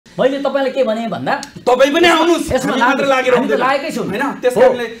मैले तपाईलाई के भने भन्दा तपाई पनि आउनुस् यसमा मात्र लागेर हामी त लागेकै छौं हैन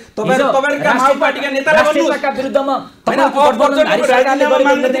त्यसकारणले तपाईहरुका माओ पार्टीका नेतालाई भन्नुस् का विरुद्धमा तपाईको गठबन्धनधारी सरकारले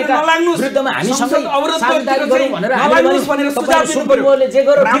गरेका विरुद्धमा हामी सँगै साझेदारी गरौँ भनेर नलाग्नुस् भनेर सुझाव दिनुपर्यो जे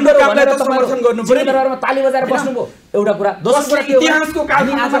गर्यो राम्रो भनेर समर्थन गर्नु पर्यो दरबारमा ताली बजाएर बस्नुभयो एउटा कुरा दोस्रो कुरा के हो इतिहासको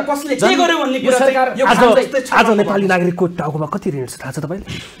कालखण्डमा कसले के गर्यो भन्ने कुरा चाहिँ आज नेपाली नागरिकको टाउकोमा कति ऋण छ थाहा छ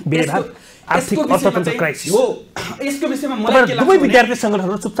तपाईलाई बेभाग आर्थिक अर्थतन्त्र क्राइसिस हो यसको विषयमा मलाई के लाग्छ दुवै विद्यार्थी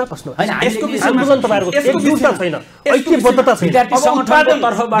संगठनहरु चुपचाप बस्नु हैन यसको आन्दोलन तपाईहरुको एकजुटता छैन ऐक्यबद्धता छैन विद्यार्थी संगठनको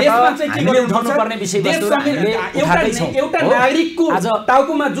तर्फबाट हामीले उठाउनु पर्ने विषयवस्तु एउटा नागरिकको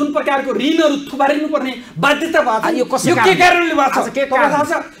टाउकोमा जुन प्रकारको ऋणहरु थुपारिनु पर्ने बाध्यता भएको छ यो के कारणले भएको छ तपाईलाई थाहा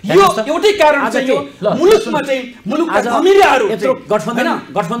छ यो एउटै कारण चाहिँ यो मुलुकमा चाहिँ मुलुकका धमिराहरु यत्रो गठबन्धन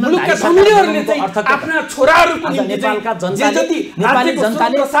मुलुकका धमिराहरुले चाहिँ आफ्ना छोराहरुको निम्ति नेपालका जे जति नेपाली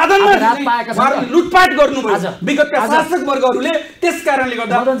जनताले साधनमा लुटपाट गर्नुभयो विगतका शासक वर्गहरुले त्यसकारणले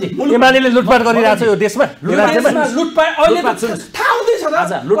गर्दा एमालेले लुटपाट गरिरहेको छ यो देशमा लुटपाट अहिले त थाहा हुँदैछ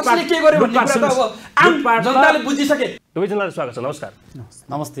कसले के गर्यो भन्ने कुरा त अब आम जनताले बुझिसके दुवैजनालाई स्वागत छ नमस्कार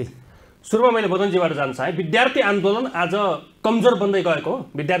नमस्ते सुरुमा मैले मदनजीबाट जान्न चाहे विद्यार्थी आन्दोलन आज कमजोर बन्दै गएको हो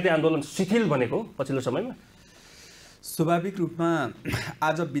विद्यार्थी आन्दोलन शिथिल बनेको पछिल्लो समयमा स्वाभाविक रूपमा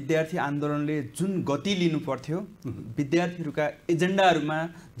आज विद्यार्थी आन्दोलनले जुन गति लिनु पर्थ्यो विद्यार्थीहरुका एजेन्डाहरुमा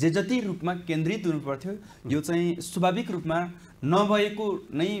जे जति रूपमा केन्द्रित हुनु पर्थ्यो यो चाहिँ स्वाभाविक रूपमा नभएको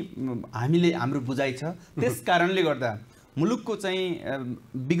नै हाम्रो बुझाइ छ त्यसकारणले गर्दा मुलुकको चाहिँ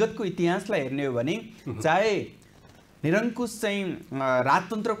विगतको इतिहासलाई हेर्ने हो भने चाहे निरङ्कुश चाहिँ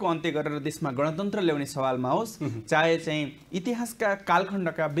राजतन्त्रको अन्त्य गरेर देशमा गणतन्त्र ल्याउने सवालमा होस् चाहे चाहिँ इतिहासका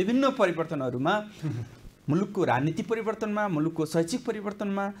कालखण्डका विभिन्न परिवर्तनहरुमा मुलुकको राजनीति परिवर्तनमा मुलुकको शैक्षिक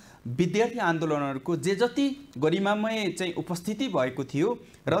परिवर्तनमा विद्यार्थी आन्दोलनहरुको जे जति गरिमामय चाहिँ उपस्थिति भएको थियो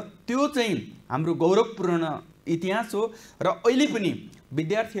र त्यो चाहिँ हाम्रो गौरवपूर्ण इतिहास हो र अहिले पनि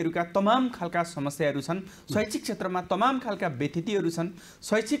विद्यार्थीहरुका तमाम खालका समस्याहरु छन् शैक्षिक क्षेत्रमा तमाम खालका व्यथितिहरु छन्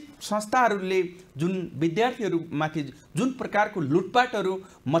शैक्षिक संस्थाहरुले जुन विद्यार्थीहरुमाथि जुन प्रकारको लुटपाटहरु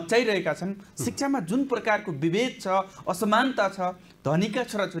मच्चाइरहेका छन् शिक्षामा जुन प्रकारको विभेद छ असमानता छ धनीका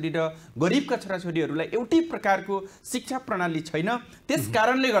छोराछोरी र गरिबका छोराछोरीहरुलाई एउटै प्रकारको शिक्षा प्रणाली छैन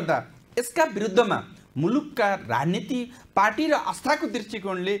त्यसकारणले गर्दा यसका विरुद्धमा मुलुकका राजनीति पार्टी र आस्थाको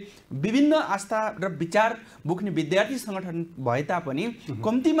दृष्टिकोणले विभिन्न आस्था र विचार बोक्ने विद्यार्थी संगठन भए तापनि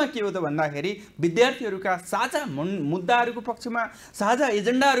कम्तीमा के हो त भन्दाखेरि विद्यार्थीहरुका साझा मुद्दाहरुको पक्षमा साझा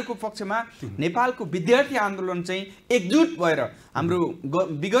एजेन्डाहरुको पक्षमा नेपालको विद्यार्थी आन्दोलन चाहिँ एकजुट भएर हाम्रो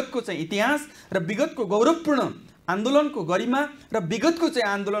विगतको चाहिँ इतिहास र विगतको गौरवपूर्ण आन्दोलनको गरिमा र विगतको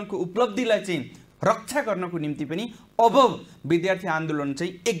चाहिँ आन्दोलनको उपलब्धिलाई चाहिँ रक्षा गर्नको निम्ति पनि अब विद्यार्थी आन्दोलन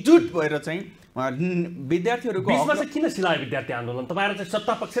चाहिँ एकजुट भएर चाहिँ विद्यार्थीहरुको बीचमा चाहिँ किन सिलायो विद्यार्थी आन्दोलन तपाईहरु चाहिँ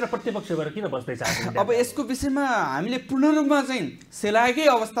सत्ता पक्ष र प्रतिपक्ष भएर किन बस्दै चाहनुहुन्छ अब यसको विषयमा हामीले पूर्ण रूपमा चाहिँ सेलाएकै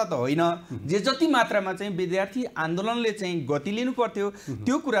अवस्था त होइन जे जति मात्रामा चाहिँ विद्यार्थी आन्दोलनले चाहिँ गति लिनु पर्थ्यो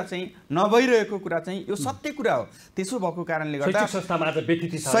त्यो कुरा चाहिँ नभइरहेको कुरा चाहिँ यो सत्य कुरा हो त्यसो भएको कारणले गर्दा शैक्षिक संस्थामा आज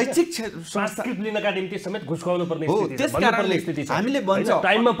व्यथिति छ शैक्षिक ट्रान्सक्रिप्ट लिनका निम्ति समेत घुस खुवाउनु पर्ने स्थिति छ त्यसकारणले हामीले भन्छौं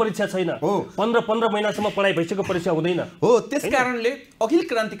टाइममा परीक्षा छैन 15 महिनासम्म पढाइ भइसकेको परीक्षा हुँदैन हो त्यसकारणले अखिल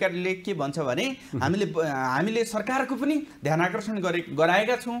क्रान्तिकारीले के भन्छ भने हामीले सरकारको पनि ध्यान आकर्षण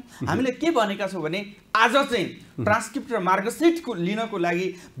गराएका छौं हामीले के भनेका छौं भने आज चाहिँ ट्रान्सक्रिप्ट र मार्गशीट लिनको लागि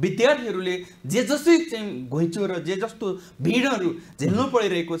विद्यार्थीहरुले जे जसै चाहिँ घुइँचो र जे जस्तो भिडहरु झेल्नु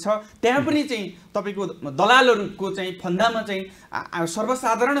परिरहेको छ त्यहाँ पनि चाहिँ तपाईको दलालहरुको चाहिँ फन्दामा चाहिँ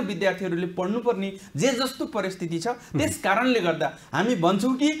सर्वसाधारण विद्यार्थीहरुले पढ्नुपर्ने जे जस्तो परिस्थिति छ त्यसकारणले गर्दा हामी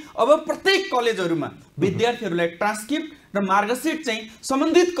भन्छौं कि अब प्रत्येक कलेजहरुमा विद्यार्थीहरुलाई ट्रान्सक्रिप्ट र मार्गशीट चाहिँ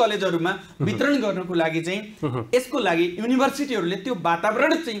सम्बन्धित कलेजहरुमा वितरण गर्नको लागि चाहिँ यसको लागि युनिभर्सिटीहरुले त्यो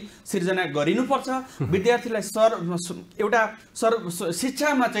वातावरण चाहिँ सिर्जना गरिनुपर्छ विद्यार्थीलाई एउटा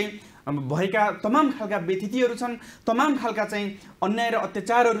शिक्षामा चाहिँ भएका तमाम खालका व्यथितिहरु छन् तमाम खालका चाहिँ अन्याय र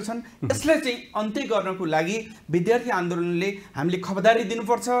अत्याचारहरु छन् यसलाई चाहिँ अन्त्य गर्नको लागि विद्यार्थी आन्दोलनले हामीले खबरदारी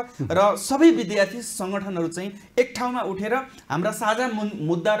दिनुपर्छ र सबै विद्यार्थी संगठनहरु चाहिँ एक ठाउँमा उठेर हाम्रा साझा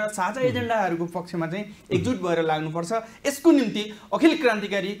मुद्दा र साझा एजेन्डाहरुको पक्षमा चाहिँ एकजुट भएर लाग्नुपर्छ यसको निम्ति अखिल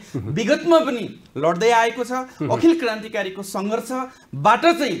क्रान्तिकारी विगतमा पनि लड्दै आएको छ अखिल क्रान्तिकारीको संघर्षबाट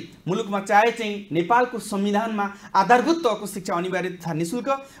चाहिँ मुलुकमा चाहे चाहिँ नेपालको संविधानमा आधारभूत तहको शिक्षा अनिवार्य तथा निशुल्क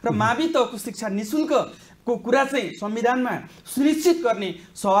र मावि तहको शिक्षा निशुल्क को कुरा चाहिँ संविधानमा सुनिश्चित गर्ने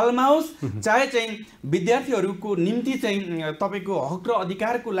सवालमा होस् चाहे चाहिँ विद्यार्थीहरुको निम्ति चाहिँ तपाईको हक र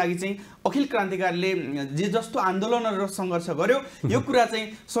अधिकारको लागि चाहिँ अखिल क्रान्तिकारीले जे जस्तो आन्दोलन र संघर्ष गर्यो यो कुरा चाहिँ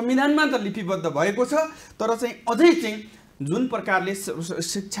संविधानमा त लिपिबद्ध भएको छ तर चाहिँ अझै चाहिँ जुन प्रकारले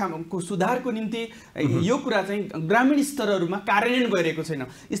शिक्षाको सुधारको निम्ति यो कुरा चाहिँ ग्रामीण स्तरहरूमा कार्यान्वयन भइरहेको छैन,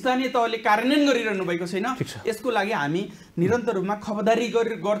 स्थानीय तहले कार्यान्वयन गरिरहनु भएको छैन। यसको लागि हामी निरन्तर रूपमा खबरदारी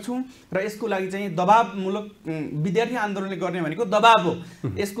गर्छौँ र यसको लागि चाहिँ दबावमूलक विद्यार्थी आन्दोलनले गर्ने भनेको दबाव हो।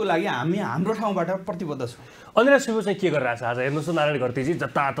 यसको लागि हामी हाम्रो ठाउँबाट प्रतिबद्ध छौँ। अन्य शिविर चाहिँ के गरिरहेको छ आज? हेर्नुहोस् न नारायण घरतीजी,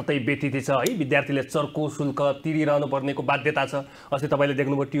 जताततै व्यतिथि छ है, विद्यार्थीले चर्को शुल्क तिरिरहनु पर्नेको बाध्यता छ। अस्ति तपाईँले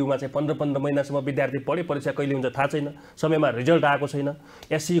देख्नुभयो ट्युमा चाहिँ 15 महिनासम्म विद्यार्थी पढ्यो, परीक्षा कहिले हुन्छ थाहा छैन, समयमा रिजल्ट आएको छैन,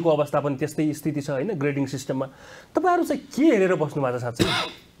 एससीको अवस्था पनि त्यस्तै स्थिति छ होइन ग्रेडिङ सिस्टममा। तपाईँहरू चाहिँ के हेरेर बस्नु भएको छ साँच्चै?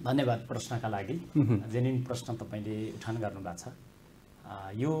 धन्यवाद प्रश्नका लागि। जेन्युन प्रश्न तपाईँले उठान गर्नुभएको छ।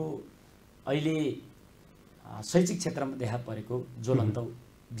 यो अहिले शैक्षिक क्षेत्रमा देखा परेको ज्वलन्त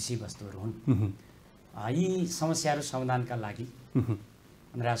विषयवस्तुहरू हुन्। यी समस्याहरू समाधानका लागि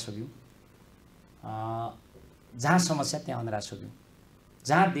अनुराग सोग्यौँ। जहाँ समस्या त्यहाँ अनुराग सोग्यौँ,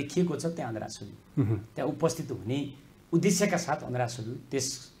 जहाँ देखिएको छ त्यहाँ अनुराग सोग्यौँ, त्यहाँ उपस्थित हुने उद्देश्यका साथ अनुराग सोग्यौँ त्यस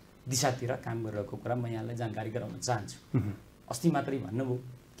दिशातिर काम गरिरहेको कुरा म यहाँलाई जानकारी गराउन चाहन्छु। अस्ति मात्रै भन्नुभयो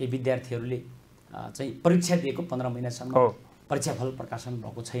कि विद्यार्थीहरूले चाहिँ परीक्षा दिएको 15 महिनासम्म परीक्षाफल प्रकाशन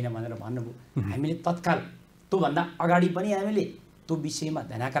भएको छैन भनेर भन्नुभयो। हामीले तत्काल त्योभन्दा अगाडि पनि हामीले त्यो विषयमा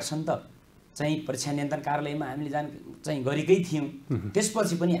ध्यानाकर्षण त चाहिँ परीक्षा नियन्त्रण कार्यालयमा हामीले चाहिँ गरेकै थियौँ।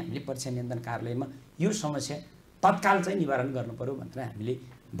 त्यसपछि पनि हामीले परीक्षा नियन्त्रण कार्यालयमा यो समस्या तत्काल चाहिँ निवारण गर्नु पर्यो भनेर हामीले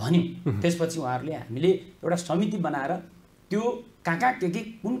भन्यौँ। त्यसपछि उहाँहरूले हामीले एउटा समिति बनाएर त्यो कहाँ के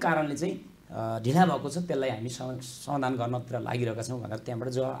कुन कारणले चाहिँ ढिला भएको छ त्यसलाई हामी समाधान गर्नतिर लागिरहेका छौँ भनेर त्यहाँबाट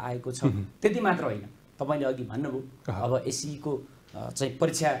जवाब आएको छ। त्यति मात्र होइन, तपाईँले अघि भन्नुभयो अब एससीको चाहिँ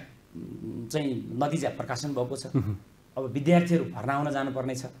परीक्षा चाहिँ नतिजा प्रकाशन भएको छ। अब विद्यार्थीहरू भर्ना हुन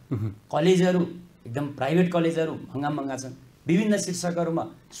जानुपर्ने छ। कलेजहरू एकदम प्राइभेट कलेजहरू महँगा छन्, विभिन्न शीर्षकहरूमा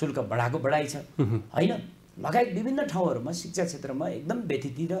शुल्क बढाइ छ होइन, लगायत विभिन्न ठाउँहरूमा शिक्षा क्षेत्रमा एकदम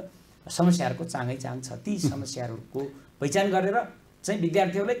व्यथिति र समस्याहरूको चाङ छ। ती समस्याहरूको पहिचान गरेर चाहिँ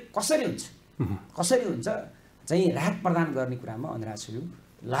विद्यार्थीहरूलाई कसरी हुन्छ चाहिँ राहत प्रदान गर्ने कुरामा अनुराग सोग्यौँ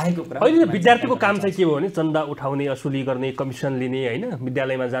लागेको कुरा। अहिले विद्यार्थीको काम चाहिँ के हो भने चन्दा उठाउने, असुली गर्ने, कमिसन लिने होइन,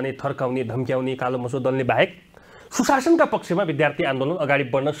 विद्यालयमा जाने, थर्काउने, धम्क्याउने, कालो मसो दल्ने बाहेक सुशासनका पक्षमा विद्यार्थी आन्दोलन अगाडि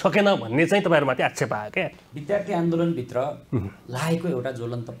बढ्न सकेन भन्ने चाहिँ तपाईँहरूमाथि आक्षेप आयो क्या? विद्यार्थी आन्दोलनभित्र लागेको एउटा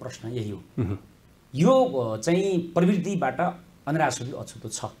ज्वलन्त प्रश्न यही हो। यो चाहिँ प्रवृत्तिबाट अनुराग सोग्यौँ अछुतो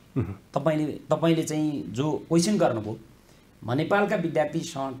छ। तपाईँले चाहिँ जो क्वेसन गर्नुभयो नेपालका विद्यार्थी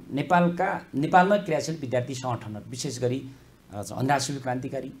नेपालमा क्रियाशील विद्यार्थी सङ्गठनहरू विशेष गरी अनुराग सोग्यौँ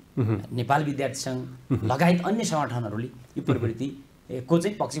क्रान्तिकारी, नेपाल विद्यार्थी सङ्घ लगायत अन्य सङ्गठनहरूले यो प्रवृत्तिको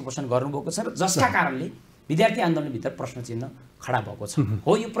चाहिँ पक्षपोषण गर्नुभएको छ र जसका कारणले विद्यार्थी आन्दोलनभित्र प्रश्न चिन्ह खडा भएको छ।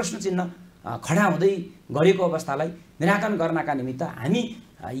 हो, यो प्रश्न चिन्ह खडा हुँदै गरेको अवस्थालाई निराकरण गर्नका निमित्त हामी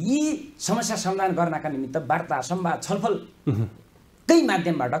यी समस्या समाधान गर्नका निमित्त वार्ता, संवाद, छलफलकै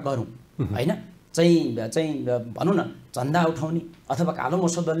माध्यमबाट गरौँ होइन। चाहिँ भनौँ न चन्दा उठाउने अथवा कालो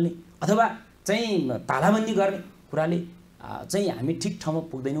मोसो दल्ने अथवा चाहिँ तालाबन्दी गर्ने कुराले चाहिँ हामी ठिक ठाउँमा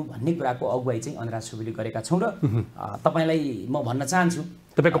पुग्दैनौँ भन्ने कुराको अगुवाई चाहिँ अनुराग सोग्यौँले गरेका छौँ। र तपाईँलाई म भन्न चाहन्छु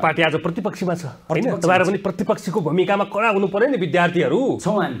तपाईँको पार्टी आज प्रतिपक्षमा छ होइन, तपाईँहरू पनि प्रतिपक्षीको भूमिकामा कडा हुनु पर्यो नि। विद्यार्थीहरू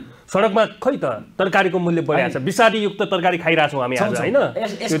छौँ हामी सडकमा, खै त तरकारीको मूल्य बढिरहेको छ, विषादीयुक्त तरकारी खाइरहेछौँ हामी आज होइन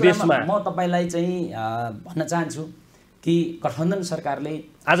यो देशमा। म तपाईँलाई चाहिँ भन्न चाहन्छु कि गठबन्धन सरकारले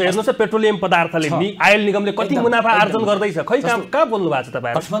आज हेर्नुहोस् न पेट्रोलियम पदार्थले आयल निगमले कति मुनाफा आर्जन गर्दैछ, खै कहाँ बोल्नु भएको छ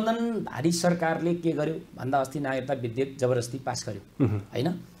तपाईँ? गठबन्धनधारी सरकारले के गर्यो भन्दा अस्ति नागरिकता विधेयक जबरजस्ती पास गर्यो होइन।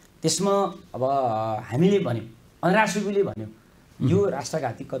 त्यसमा अब हामीले भन्यौँ, अनुराग सोग्यौँले भन्यो यो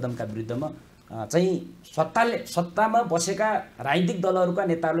राष्ट्रघाती कदमका विरुद्धमा चाहिँ सत्तामा बसेका राजनीतिक दलहरूका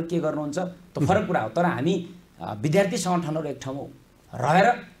नेताहरूले के गर्नुहुन्छ त्यो फरक कुरा हो। तर हामी विद्यार्थी सङ्गठनहरू एक ठाउँमा रहेर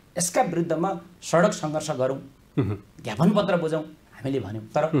यसका विरुद्धमा सडक सङ्घर्ष गरौँ, ज्ञापन पत्र बुझौँ हामीले भन्यौँ।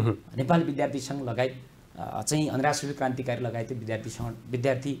 तर नेपाल विद्यार्थी सङ्घ लगायत चाहिँ अनुराग सोग्यौँ क्रान्तिकारी लगायत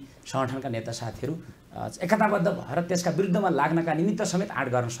विद्यार्थी सङ्गठनका नेता साथीहरू एकताबद्ध भएर त्यसका विरुद्धमा लाग्नका निमित्त समेत आँट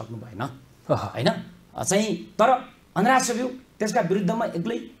गर्न सक्नु भएन होइन। चाहिँ तर अनुराग सोग्यौँ त्यसका विरुद्धमा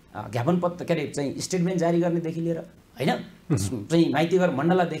एक्लै ज्ञापन पत्र के अरे चाहिँ स्टेटमेन्ट जारी गर्नेदेखि लिएर होइन, चाहिँ माइतीघर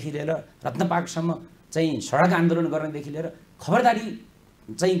मण्डलादेखि लिएर रत्नपार्कसम्म चाहिँ सडक आन्दोलन गर्नेदेखि लिएर खबरदारी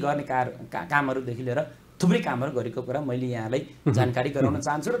चाहिँ गर्ने कामहरूदेखि लिएर थुप्रै कामहरू गरेको कुरा मैले यहाँलाई जानकारी गराउन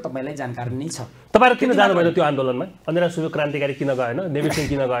चाहन्छु र तपाईँलाई जानकारी नै छ। तपाईँहरू किन जानु भएन त्यो आन्दोलनमा? अनुराग सोग्यौँ क्रान्तिकारी किन गएन? नेवी सिंह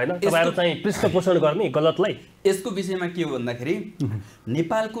किन गएन? तपाईँहरू चाहिँ पृष्ठपोषण गर्ने गलतलाई? यसको विषयमा के हो भन्दाखेरि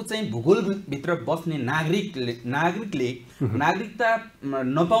नेपालको चाहिँ भूगोलभित्र बस्ने नागरिकले नागरिकता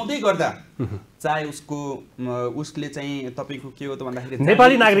नपाउँदै गर्दा चाहे उसले चाहिँ तपाईको के हो त भन्दाखेरि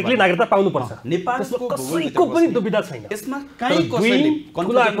नेपाली नागरिकले नागरिकता पाउनुपर्छ। नेपालको कसैको पनि दुविधा छैन। यसमा काहीँ कसैले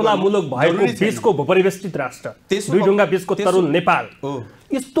खुला मुलुक भएको देशको भूपरिवेष्टित राष्ट्र, दुई ढुङ्गा बीचको तरुल नेपाल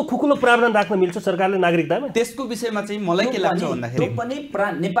यस्तो खुकुलो प्रावधान राख्न मिल्छ सरकारले नागरिकतामा? त्यसको विषयमा चाहिँ मलाई के लाग्छ भन्दाखेरि त्यो पनि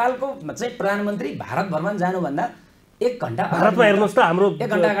नेपालको चाहिँ प्रधानमन्त्री भारत भ्रमण जानुभन्दा 1 घण्टा भारतमा हेर्नुहोस् त हाम्रो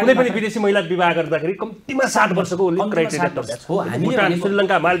कुनै पनि विदेशी महिला विवाह गर्दाखेरि कम्तीमा 7 वर्षको क्राइटेरिया हो। भुटान,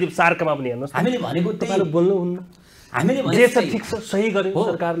 श्रीलङ्का, मालदिव, सार्कमा पनि हेर्नुहोस्। हामीले भनेको त्यही बोल्नुहुन्न। हामीले भनेको ठिक छ, सही गर्यो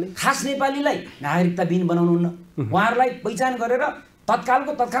सरकारले। खास नेपालीलाई नागरिकताविहीन बनाउनुहुन्न, उहाँहरूलाई पहिचान गरेर तत्काल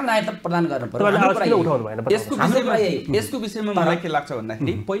नागरिकता प्रदान गर्नु पर्यो। यसको विषयमा मलाई के लाग्छ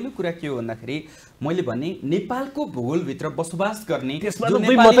भन्दाखेरि पहिलो कुरा के हो भन्दाखेरि मैले भने नेपालको भूगोलभित्र बसोबास गर्ने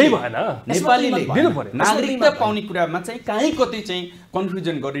नेपालीले नागरिकता पाउने कुरामा चाहिँ काहीँ कतै चाहिँ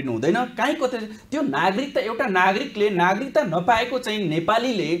कन्फ्युजन गरिनु हुँदैन। काहीँ कतै त्यो नागरिकता एउटा नागरिकले नागरिकता नपाएको चाहिँ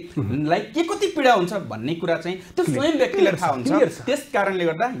नेपालीले के कति पीडा हुन्छ भन्ने कुरा चाहिँ त्यो स्वयं व्यक्तिलाई थाहा हुन्छ। त्यस कारणले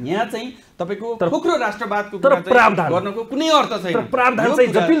गर्दा यहाँ चाहिँ तपाईको खुकुलो राष्ट्रवादको कुरा गर्नको कुनै अर्थ छैन। प्रावधान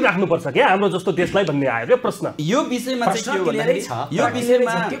चाहिँ जटिल राख्नुपर्छ क्या हाम्रो जस्तो देशलाई भन्ने आयो के प्रश्न। यो विषयमा चाहिँ के हो भन्दाखेरि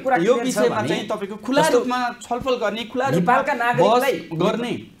यो विषयमा चाहिँ तपाईको खुला रूपमा छलफल गर्ने, खुला नेपालका नागरिकलाई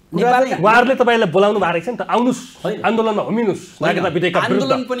गर्ने उहाँहरूले तपाईँलाई बोलाउनु भएको रहेछ नि त, आउनुहोस् आन्दोलनमा होमिनुहोस् नागरिकता विधेयकका विरुद्ध।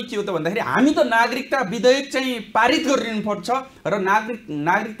 आन्दोलन पनि के हो त भन्दाखेरि हामी त नागरिकता विधेयक चाहिँ पारित गरिनु पर्छ र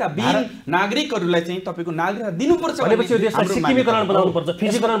नागरिकता विहीन नागरिकहरूलाई चाहिँ तपाईको नागरिकता दिनुपर्छ भनेपछि यो देशलाई सिक्किमीकरण बनाउनु पर्छ,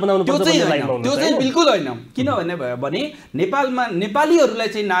 फिजीकरण बनाउनु पर्छ। त्यो चाहिँ बिल्कुल होइन। किनभने भने नेपालमा नेपालीहरूलाई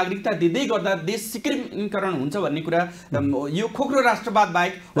चाहिँ नागरिकता दिँदै गर्दा देश सिक्किमीकरण हुन्छ भन्ने कुरा यो खोक्रो राष्ट्रवाद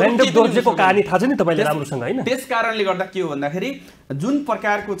बाहेक दोर्जेको कहानी थाहा छ नि तपाईँले राम्रोसँग हैन। त्यस कारणले गर्दा के हो भन्दाखेरि जुन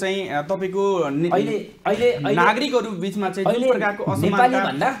प्रकारको चाहिँ तपाईको नागरिकहरू बीचमा चाहिँ जुन प्रकारको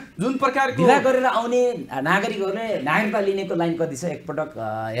असमानता, जुन प्रकारको विवाह गरेर आउने नागरिकहरूले नागरिकता लिनेको लाइन कति छ एकपटक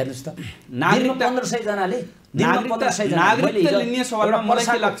हेर्नुस् त। नागरिकता 1500 जनाले नागरिकता लिने सवालमा मलाई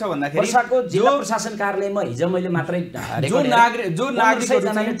के लाग्छ भन्दाखेरि जिल्ला प्रशासन कार्यालयमा हिजो मैले मात्रै जो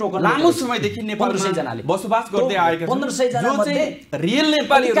नागरिकहरूले लामो समयदेखि नेपालमा बसोबास गर्दै आएका 1500 जना मध्ये रियल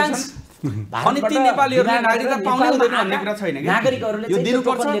नेपालीहरू अनि ती नेपालीहरूले नागरिकता पाउनु हुँदैन भन्ने कुरा छैन कि नागरिकहरूले यो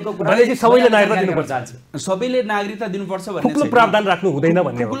दिनुपर्छ भनेपछि सबैले नागरिकता दिनुपर्छ, सबैले नागरिकता दिनुपर्छ भन्ने खुकुलो प्रावधान राख्नु हुँदैन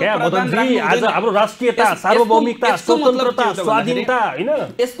भन्ने हो क्या मदनजी। आज हाम्रो राष्ट्रियता, सार्वभौमिकता, स्वतन्त्रता, स्वाधीनता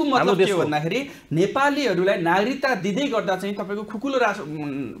हैन, यसको मतलब के हो भन्दाखेरि नेपालीहरूलाई नागरिकता दिँदै गर्दा चाहिँ तपाईको खुकुलो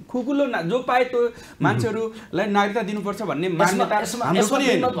जो पाए त्यो मान्छेहरूलाई नागरिकता दिनुपर्छ भन्ने मान्यता हाम्रो पनि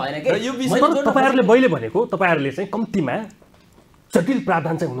हैन। र यो विषय तपाईहरुले मैले भनेको तपाईहरुले चाहिँ कम्तीमा जटिल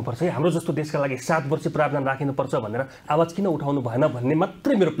प्रावधान चाहिँ हुनुपर्छ है। हाम्रो जस्तो देशका लागि 7 वर्ष प्रावधान राखिनुपर्छ भनेर आवाज किन उठाउनु भएन भन्ने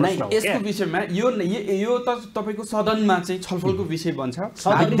मात्रै मेरो प्रश्न हो। यसको विषयमा यो त तपाईको सदनमा चाहिँ छलफलको विषय बन्छ।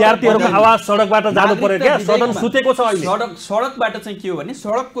 विद्यार्थीहरुको आवाज सडकबाट जानु पर्यो क्या, सदन सुतेको छ अहिले। सडकबाट चाहिँ के हो भने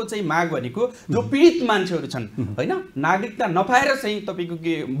सडकको चाहिँ माग भनेको जो पीडित मान्छेहरू छन् हैन, नागरिकता नपाएर चाहिँ तपाईको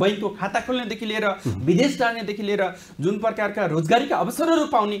के बैंकको खाता खोल्नेदेखि लिएर विदेश जानेदेखि लिएर जुन प्रकारका रोजगारीका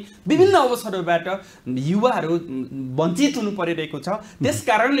अवसरहरू पाउने विभिन्न अवसरहरूबाट युवाहरू वञ्चित हुनु परिरहेको छ। त्यस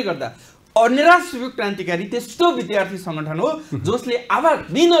कारणले गर्दा अनिराश्य क्रान्तिकारी त्यस्तो विद्यार्थी संगठन हो जसले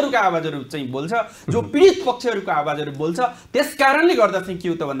दिनहरुका आवाजहरू चाहिँ बोल्छ, जो पीडित पक्षहरुको आवाजहरू बोल्छ। त्यस कारणले गर्दा चाहिँ के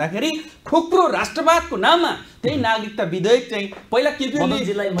हो त भन्दाखेरि खोक्रो राष्ट्रवादको नाममा त्यही नागरिकता विधेयक चाहिँ पहिला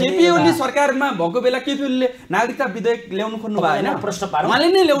केपीओली सरकारमा भएको बेला केपीओलीले नागरिकता विधेयक ल्याउनु खोज्नु भएन, उहाँले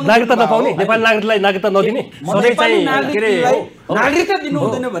नै ल्याउनु नागरिकता नपाउने नेपाली नागरिकलाई नागरिकता नदिने सधैँ चाहिँ नागरिकता दिनु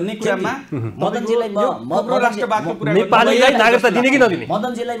हुँदैन भन्ने कुरामा मदनजीलाई खोक्रो राष्ट्रवादको कुरा नेपालीलाई नागरिकता दिने कि नदिने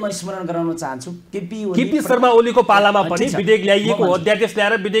मदनजीलाई म स्मरण गराउन चाहन्छु। केपी शर्मा ओलीको पालामा पनि विधेयक ल्याइएको हो, अध्यादेश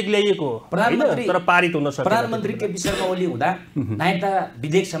ल्याएर विधेयक ल्याइएको हो तर पारित हुन सकेन। प्रधानमन्त्री केपी शर्मा ओली हुँदा नागरिकता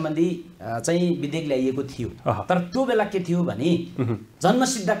विधेयक सम्बन्धी चाहिँ विधेयक ल्याइएको थियो। तर त्यो बेला के थियो भने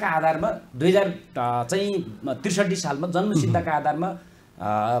जन्मसिद्धका आधारमा 2063 सालमा जन्मसिद्धका आधारमा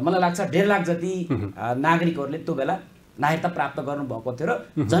मलाई लाग्छ 1.5 लाख जति नागरिकहरूले त्यो बेला नागरिकता प्राप्त गर्नुभएको थियो र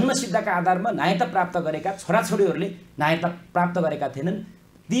जन्मसिद्धका आधारमा नागरिकता प्राप्त गरेका छोराछोरीहरूले नागरिकता प्राप्त गरेका थिएनन्।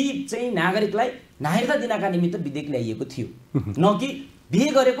 ती चाहिँ नागरिकलाई नागरिकता दिनका निमित्त विधेयक ल्याइएको थियो, न कि बिहे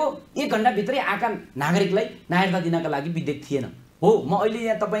गरेको 1 घण्टाभित्रै आएका नागरिकलाई नागरिकता दिनका लागि विधेयक थिएन। हो, म अहिले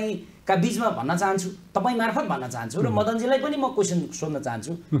यहाँ तपाईका बीचमा भन्न चाहन्छु, तपाईँ मार्फत भन्न चाहन्छु र मदनजीलाई पनि म क्वेसन सोध्न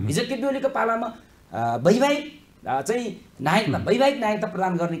चाहन्छु। हिजो केपी ओलीको पालामा वैवाहिक नागरिकता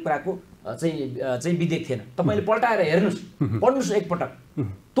प्रदान गर्ने कुराको चाहिँ विधेयक थिएन। तपाईँले पल्टाएर हेर्नुहोस्, पढ्नुहोस् एकपटक।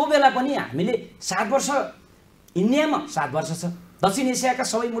 त्यो बेला पनि हामीले 7 वर्ष, इन्डियामा 7 वर्ष छ, दक्षिण एसियाका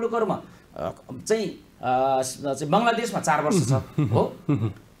सबै मुलुकहरूमा चाहिँ बङ्गलादेशमा 4 वर्ष छ। हो,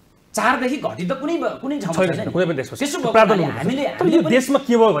 4 देखि घटी त कुनै ठाउँमा छैन, कुनै पनि देशमा त्यसो प्रावधान। हामीले देशमा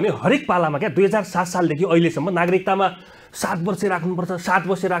के भयो भने हरेक पालामा क्या 2007 सालदेखि अहिलेसम्म नागरिकतामा 7 वर्ष राख्नुपर्छ 7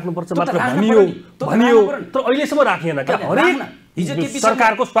 वर्ष राख्नुपर्छ मात्र भनियो तर अहिलेसम्म राखिएन क्या हरेक हिजो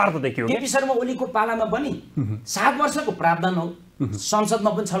सरकारको स्वार्थ देखियो केपी शर्मा ओलीको पालामा पनि 7 वर्षको प्रावधान हो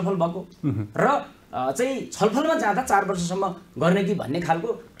संसदमा पनि छलफल भएको र चाहिँ छलफलमा जाँदा 4 वर्षसम्म गर्ने कि भन्ने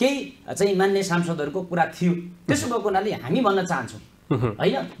खालको केही चाहिँ मान्य सांसदहरूको कुरा थियो। त्यसो भएको हुनाले हामी भन्न चाहन्छौँ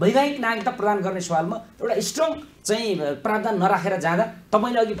हैन वैधानिक नागरिकता प्रदान गर्ने सवालमा एउटा स्ट्रङ चाहिँ प्रावधान नराखेर जाँदा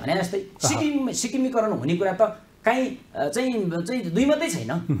तपाईले अघि भने जस्तै सिक्किमीकरण हुने कुरा त कहीँ चाहिँ दुई मात्रै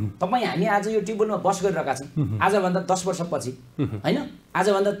छैन। तपाईँ हामी आज यो टेबलमा बस गरिरहेका छौँ आजभन्दा 10 वर्षपछि हैन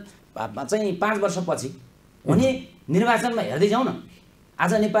आजभन्दा चाहिँ 5 वर्षपछि हुने निर्वाचनमा हेर्दै जाउँ न।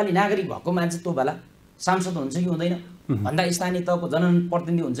 आज नेपाली नागरिक भएको मान्छे त्यो बेला सांसद हुन्छ कि हुँदैन भन्दा स्थानीय तहको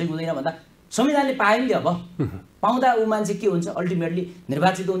जनप्रतिनिधि हुन्छ कि हुँदैन भन्दा संविधानले पायो नि अब पाउँदा ऊ मान्छे के हुन्छ अल्टिमेटली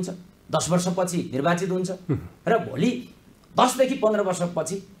निर्वाचित हुन्छ 10 वर्षपछि निर्वाचित हुन्छ र भोलि 10 देखि 15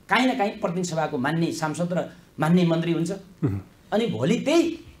 वर्षपछि काहीँ न काहीँ प्रतिनिधि सभाको मान्य सांसद र मान्य मन्त्री हुन्छ अनि भोलि त्यही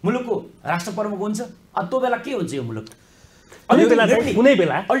मुलुकको राष्ट्र प्रमुख हुन्छ। त्यो बेला के हुन्छ यो मुलुक कुनै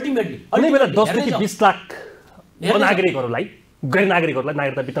बेला अल्टिमेटली 10 देखि 20 लाख नागरिकहरूलाई गैर नागरिकहरूलाई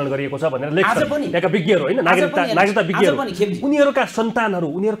नागरिकता वितरण गरिएको छ भनेर लेख्छन् त्यहाँका विज्ञहरू हैन नागरिकता विज्ञहरू उनीहरूका सन्तानहरू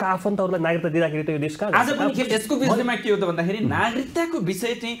उनीहरूका आफन्तहरूलाई नागरिकता दिँदाखेरि त यो देशका आज पनि यसको विषयमा के हो त भन्दाखेरि नागरिकताको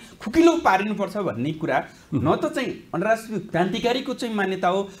विषय चाहिँ खुकिलो पारिनुपर्छ भन्ने कुरा न त चाहिँ अन्तर्राष्ट्रिय क्रान्तिकारीको चाहिँ मान्यता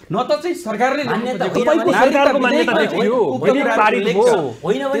हो न त चाहिँ सरकारले सरकारको मान्यता देखियो पारित हो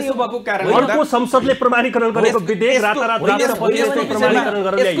होइन भने यो भएको कारणले अर्को संसदले प्रमाणीकरण गरेको विधेयक रातारात राष्ट्रपतिले प्रमाणीकरण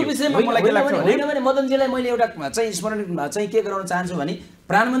गरेर ल्यायो। यसको विषयमा मलाई के लाग्छ होइन भने मदनजीलाई मैले एउटा चाहिँ स्मरण चाहिँ के गराउन चाहन्छु भने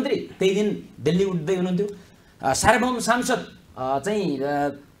प्रधानमन्त्री त्यही दिन दिल्ली उठ्दै हुनुहुन्थ्यो सार्वभौम सांसद चाहिँ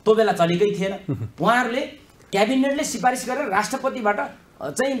त्यो बेला चलेकै थिएन उहाँहरूले क्याबिनेटले सिफारिस गरेर राष्ट्रपतिबाट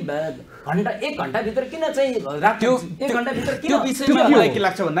चाहिँ घण्टा 1 घण्टाभित्र किन चाहिँ त्यो 1 घण्टाभित्र किन त्यो विषयमा मलाई के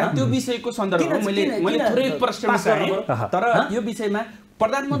लाग्छ भन्दा त्यो विषयको सन्दर्भमा मैले थोरै प्रश्न राखेँ तर यो विषयमा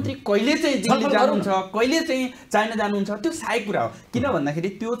प्रधानमन्त्री कहिले चाहिँ दिल्ली जानुहुन्छ कहिले चाहिँ चाइना जानुहुन्छ त्यो सहायक कुरा हो किन भन्दाखेरि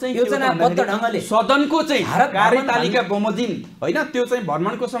त्यो चाहिँ योजनाबद्ध ढङ्गले सदनको चाहिँ कार्यतालिका बमोजिम हैन त्यो चाहिँ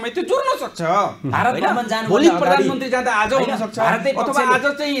भ्रमणको समय त्यो जुर्न सक्छ भारत भ्रमण जानु भोलि प्रधानमन्त्री जाँदा आज हुन सक्छ अथवा आज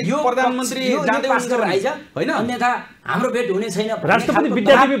चाहिँ यो प्रधानमन्त्री जाँदै हुन्छ आइज हैन अन्यथा हाम्रो भेट हुने छैन। राष्ट्रपति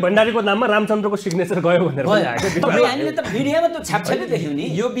विद्यादेवी भण्डारीको नाममा रामचन्द्रको सिग्नेचर गयो भनेर हामीले त भिडियोमा त छापछापै देख्यौ नि।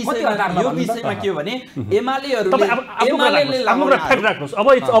 यो विषयमा के हो भने एमालेहरुले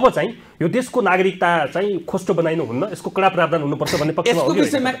अब चाहिँ यो देशको नागरिकता चाहिँ खोस्टो बनाइनु हुन्न यसको कडा प्रावधान हुनुपर्छ भन्ने पक्षमा हो। यसको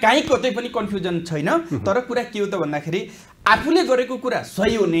विषयमा कहीँ कतै पनि कन्फ्युजन छैन तर कुरा के हो त भन्दाखेरि आफूले गरेको कुरा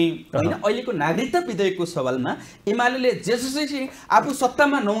सही हुने हैन। अहिलेको नागरिकता विधेयकको सवालमा एमालेले जसरी आफू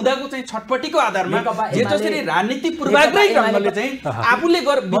सत्तामा नहुँदाको चाहिँ छटपटीको आधारमा जसरी राजनीति पूर्वाग्रही ढङ्गले चाहिँ आफूले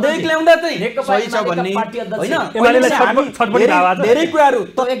विधेयक ल्याउँदा चाहिँ सही छ भन्ने हैन एमालेले छटपटी आवाज धेरै कुराहरु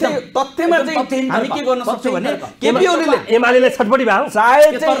तथ्यमा चाहिँ हामी के गर्न सक्छौं भने केपी ओलीले एमालेले छटपटी भयो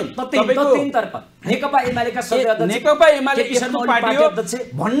सायद चाहिँ तर्फ नेकपा एमालेका सबै अध्यक्ष नेकपा एमाले यस्तो पार्टी हो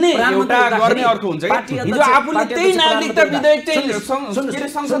भन्ने एउटा गर्ने अर्को हुन्छ हिजो आफूले त्यही नागरिकता विधेयक चाहिँ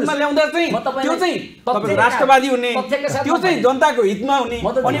संसदमा ल्याउँदा चाहिँ त्यो चाहिँ तपाईको राष्ट्रवादी हुने त्यो चाहिँ जनताको हितमा हुने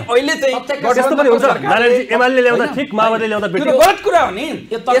अनि अहिले चाहिँ त्यस्तो पनि हुन्छ नारायणजी एमाले ल्याउँदा ठीक माओवादीले ल्याउँदा त्यो गलत कुरा हो नि।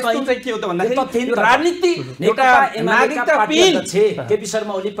 यस्तो चाहिँ के हो त भन्दाखेरि राजनीति एउटा नागरिकता पिन केपी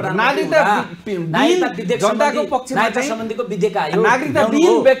शर्मा ओली नागरिकता विधेयक जनताको पक्षमा चाहिँ सम्बन्धीको विधेयक आयो नागरिकता पिन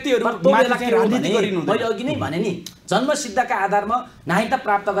व्यक्तिहरु राजनीति मैले अघि नै भने नि जन्मसिद्धका आधारमा नागरिकता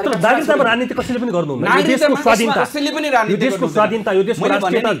प्राप्त गरेका नागरिकतामा राजनीति कसैले पनि गर्नुहुन्न। यो देशको स्वाधीनता कसैले पनि राजनीति यो देशको स्वाधीनता यो देशको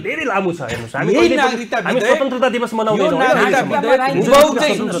राष्ट्रियता धेरै लामो छ। हेर्नुस् हामी स्वतन्त्रता दिवस मनाउँदैनौँ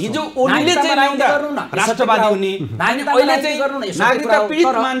हिजो ओलीले चाहिँ ल्याउँदा राष्ट्रवादी हुने अहिले चाहिँ नागरिकता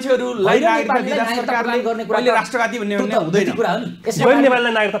पीडित मान्छेहरूलाई नागरिकता दिँदा सरकारले अहिले राष्ट्रवादी भन्ने हुँदैन। गैर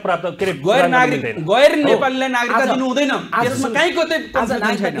नेपालीलाई नागरिकता प्राप्त के रे गैर नेपालीलाई नागरिकता दिनु हुँदैन त्यसमा कहीँ कतै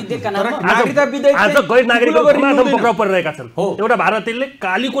नागरिकता विधेयक आज गैर नागरिकको पक्राउ परिरहेका छन्। एउटा भारतीयले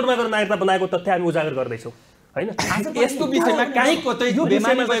कालीकोटमा गएर नागरिकता बनाएको तथ्य हामी उजागर गर्दैछौँ हैन। यसको विषयमा कहीँ कतै यो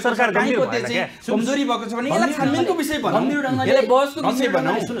बेमानी भएको सरकार कहीँ कतै चाहिँ कमजोरी भएको छ भने यसलाई छानबिनको विषय भनौँ यसलाई बहसको विषय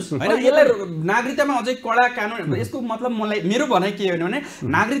भनौँ हैन। यसलाई नागरिकतामा अझै कडा कानुन यसको मतलब मलाई मेरो भनाइ के हो भने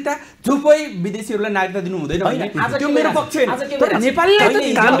नागरिकता जुपै विदेशीहरूलाई नागरिकता दिनु हुँदैन भन्ने त्यो मेरो पक्ष हैन।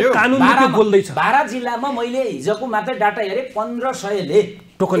 नेपालले कानुनले बोल्दै छ। 12 जिल्लामा मैले हिजोको मात्र डाटा हेरे 1500 ले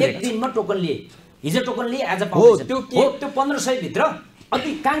एक दिनमा टोकन लिए। हिजो टोकन लिए आज पाउँछ त्यो 1500 भित्र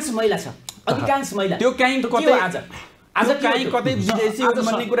अधिकांश महिला छ। अधिकांश महिला त्यो कहीँ कतै आज आज कहीँ कतै विदेशी हो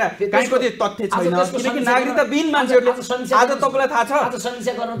भन्ने कुरा कहीँ कतै तथ्य छैन किनकि नागरिकता बिल मान्छेहरूले आज तपाईँलाई थाहा छ आज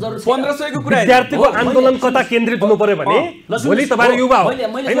समीक्षा गर्न जरुरी 1500 को कुरा विद्यार्थीको आन्दोलन कता केन्द्रित हुनु पर्यो भने भोलि तपाईहरु युवा हो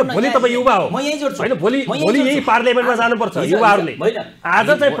हैन भोलि तपाई युवा हो म यही जोड्छु हैन भोलि यही पार्लियामेन्टमा जानुपर्छ युवाहरुले आज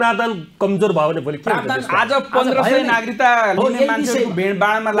चाहिँ प्रावधान कमजोर भयो भने भोलि के हुन्छ आज 1500 नागरिकता लिने मान्छेको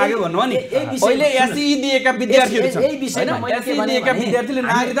भेडबाडमा लाग्यो भन्नु नि अहिले एसई दिएका विद्यार्थीहरु छन् यही विषयमा मैले के भने दिएका विद्यार्थीले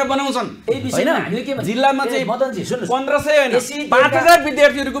नागरिकता बनाउँछन् यही विषयमा हामीले के जिल्लामा चाहिँ मदनजी सुन्नुस् 1500 हैन 5000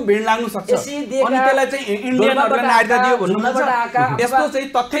 विद्यार्थीहरुको भिड लाग्नु सक्छ अनि त्यसलाई चाहिँ इन्डियनहरुले नागरिकता दियो भन्नुहुन्छ यस्तो चाहिँ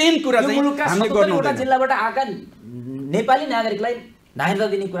तथ्यहीन कुरा चाहिँ हामीले गर्नु एउटा जिल्लाबाट आएका नेपाली नागरिकलाई नागरिकता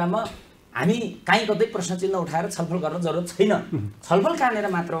दिने कुरामा हामी कहीँ कतै प्रश्न चिन्ह उठाएर छलफल गर्न जरुरत छैन छलफल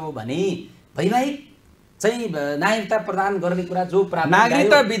कहाँनेर मात्र हो भने वैवाहिक चाहिँ नागरिकता प्रदान गर्ने कुरा जो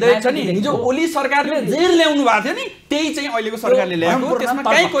नागरिकता विधेयक छ नि हिजो ओली सरकारले जे ल्याउनु भएको थियो नि त्यही चाहिँ अहिलेको सरकारले ल्याएको त्यसमा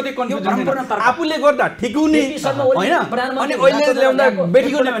कहीँ कतै कन्फ्युजन छैन आफूले गर्दा ठिक हुने हैन अनि अहिले ल्याउँदा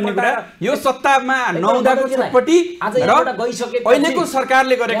बेठी गर्ने भन्ने कुरा यो सत्तामा नहुँदाको छटपटी र अहिलेको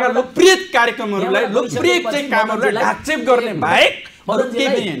सरकारले गरेका लोकप्रिय कार्यक्रमहरुलाई लोकप्रिय चाहिँ कामहरुलाई ढाकछेप गर्ने बाहेक अरु केही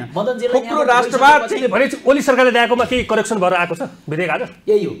पनि हैन खोक्रो राष्ट्रवाद चाहिँ भने ओली सरकारले ल्याएकोमा केही करेक्सन भएर आएको छ विधेयक आज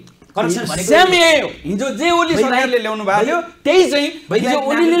यही हो करेक्सन भनेको सेम यही हो हिजो जे ओली सरकारले ल्याउनु भएको थियो त्यही चाहिँ हिजो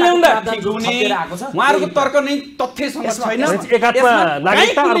ओलीले ल्याउँदा ठिक हुने उहाँहरुको तर्क नै तथ्यसँग छैन एक हातमा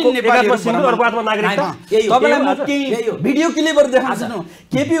नागरिकता अर्को हातमा सिन्दुर अर्को हातमा नागरिकता तपाईलाई म के भिडियो क्लिपहरु देखाउँछु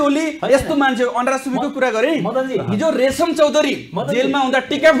केपी ओली यस्तो मान्छे अनरा सुबीको कुरा गरे हिजो रेशम चौधरी जेलमा हुँदा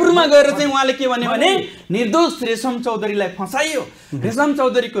टिकापुरमा गएर चाहिँ उहाँले के भने निर्दोष रेशम चौधरीलाई फसाइयो रेशम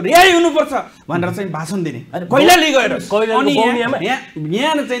चौधरीको रिहाई हुनुपर्छ भनेर चाहिँ भाषण दिने कैलाली गएर अनि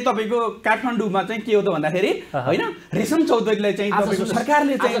यहाँ चाहिँ तपाईको काठमाडौँमा चाहिँ के हो त भन्दाखेरि हैन रेशम चौधरीलाई चाहिँ तपाईको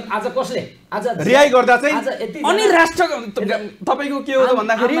सरकारले चाहिँ आज कसले आज रिहाई गर्दा चाहिँ अनि राष्ट्र तपाईको के हो त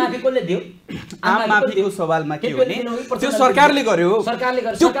भन्दाखेरि माफी कसले दियो आम माफीको सवालमा के हो नि त्यो सरकारले गर्यो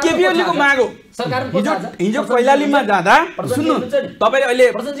त्यो केपी ओलीको माग हो हिजो कैलालीमा जाँदा सुन्नु तपाईले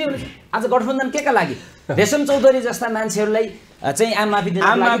अहिले आज गठबन्धन केका लागि रेशम चौधरी जस्ता मान्छेहरुलाई चाहिँ आम माफी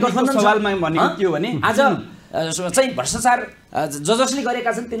दिनको लागि गठबन्धन सवालमा भनेको के हो भने आज चाहिँ भ्रष्टाचार जसले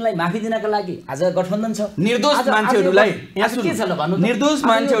गरेका छन् तिनलाई माफी दिनका लागि आज गठबन्धन छ निर्दोष मान्छेहरुलाई यहाँ के छ ल भन्नु निर्दोष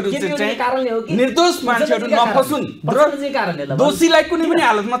मान्छेहरु चाहिँ कारणले हो कि निर्दोष मान्छेहरु नफसुन् भ्रष्टाचारकै कारणले ल दोषीलाई कुनै पनि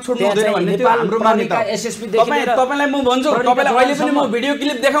हालतमा छोड्नु हुँदैन भन्ने त्यो हाम्रो मान्यता एसएसपी देखि तपाईलाई म भन्छु तपाईलाई अहिले पनि म भिडियो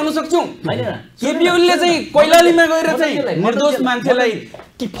क्लिप देखाउन सक्छु केपी ओलीले चाहिँ कैलालीमा गएर चाहिँ निर्दोष मान्छेलाई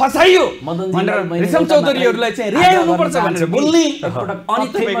कि फसाइयो भनेर रेशम चौधरीहरुलाई चाहिँ रिहाई हुनुपर्छ भनेर बोल्ने अनि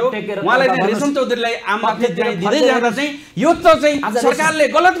तपाईको उहाँलाई चाहिँ रेशम चौधरीलाई आम माफी दिँदै जाँदा चाहिँ यो त चाहिँ सरकारले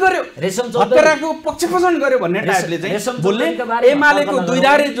गलत गर्यो रेशम चौधरीको पक्षपोषण गर्यो भन्ने टाइपले चाहिँ बोल्ने एमालेको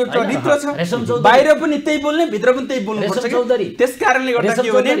दुईधारे जो चरित्र छ बाहिर पनि त्यही बोल्ने भित्र पनि त्यही बोल्नु पर्छ त्यसकारणले गर्दा के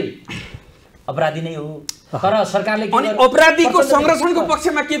हो भने अपराधी नै हो तर सरकारले अनि अपराधीको संरक्षणको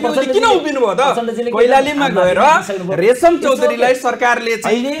पक्षमा के किन उभिनु भयो त कैलालीमा गएर रेशम चौधरीलाई सरकारले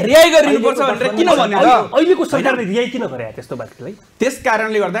चाहिँ रिहाई गरिनुपर्छ भनेर किन भन्यो त अहिलेको सरकारले रिहाई किन गरे त्यस्तो बातलाई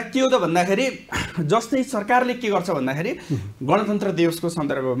त्यसकारणले गर्दा के हो त भन्दाखेरि जस्तै सरकारले के गर्छ भन्दाखेरि गणतन्त्र दिवसको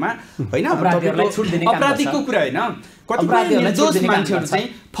सन्दर्भमा हैन अपराधीको कुरा हैन कतिपय निर्दोष मान्छेहरु चाहिँ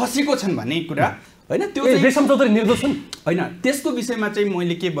फसेको छन् भन्ने कुरा हैन त्यो चाहिँ रेशम चौधरी निर्दोष हुन् हैन त्यसको विषयमा चाहिँ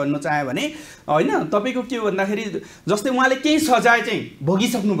मैले के भन्न चाहे भने हैन तपाईको के भन्दाखेरि जस्तै उहाँले केही सजाय चाहिँ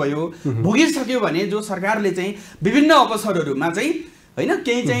भोगिसक्यो भने जो सरकारले चाहिँ विभिन्न अवसरहरुमा चाहिँ हैन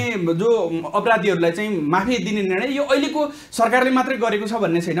केही चाहिँ जो अपराधीहरुलाई चाहिँ माफी दिने निर्णय यो अहिलेको सरकारले मात्रै गरेको छ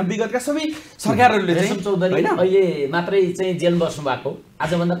भन्ने छैन विगतका सबै सरकारहरुले चाहिँ रेशम चौधरी अहिले मात्रै चाहिँ जेल बस्नु भएको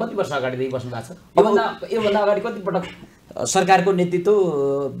आज भन्दा कति वर्ष अगाडिदेखि बस्नु भएको छ यो भन्दा अगाडि कति पटक सरकारको नेतृत्व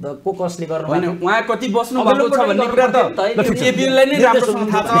को कसले गर्नु हैन उहाँ कति बस्नु भएको छ भन्ने कुरा त केपीलाई नै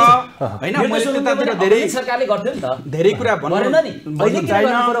राम्रोसँग थाहा छ हैन मैले त्यतातिर धेरै सरकारले गर्थ्यो नि त धेरै कुरा भन्नु अहिले के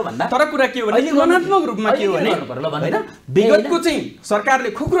गर्नु पर्यो भन्दा तर कुरा के हो भने तुलनात्मक रूपमा के हो भने हैन विगतको चाहिँ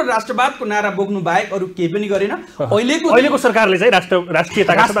सरकारले खोक्रो राष्ट्रवादको नारा बोक्नु बाहेक अरु केही पनि गरेन अहिलेको सरकारले चाहिँ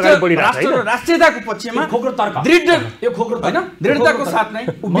राष्ट्रियताका साथ अगाडि बढिरहेको छ हैन राष्ट्रियताको पक्षमा खोक्रो तर्क दृढ यो खोक्रो हैन दृढताको साथ नै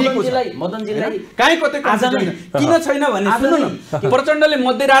उभिएको छ मदनजीलाई काई कतै किन छैन भने सुन्नु न प्रचण्डले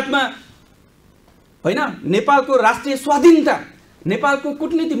मध्यरातमा हैन नेपालको राष्ट्रिय स्वाधीनता नेपालको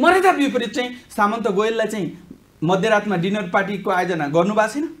कूटनीति मर्यादा विपरीत चाहिँ सामन्त गोयललाई चाहिँ मध्यरातमा डिनर पार्टीको आयोजना गर्नु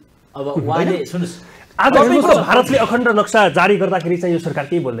भएको छैन अब उहाँले सुन्नुस् आज हेर्नुस् त भारतले अखण्ड नक्सा जारी गर्दाखेरि चाहिँ यो सरकार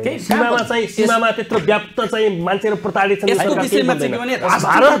केही बोल्दैन। सीमामा त्यत्रो व्याप्त चाहिँ मान्छेहरू प्रताडित छन्,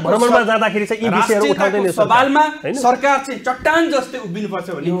 भारत भ्रमणमा जाँदाखेरि चाहिँ यी विषयहरू उठाउँदैन। सवालमा सरकार चाहिँ चट्टान जस्तै उभिनुपर्छ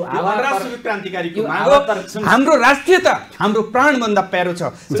भने राष्ट्रिय क्रान्तिकारीको माग हो। हाम्रो राष्ट्रियता हाम्रो प्राणभन्दा प्यारो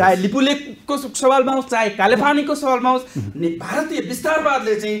छ, चाहे लिपुलेखको सवालमा होस् चाहे कालेपानीको सवालमा होस्। भारतीय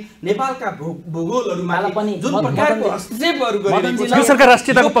विस्तारवादले चाहिँ नेपालका भूगोलहरूमा पनि जुन प्रकारको हस्तक्षेपहरू गरिरहेको छ, यो सरकार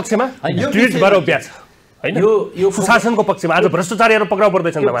राष्ट्रियताको पक्षमा ट्रिट भएर उभिएको छ हैन, यो सुशासनको पक्षमा। आज भ्रष्टाचारीहरू पक्राउ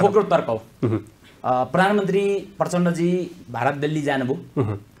पर्दैछन्। फोक्रो तर्क हो। प्रधानमन्त्री प्रचण्डजी भारत दिल्ली जानुभयो,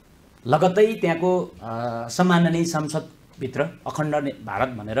 लगत्तै त्यहाँको सम्माननीय संसदभित्र अखण्ड भारत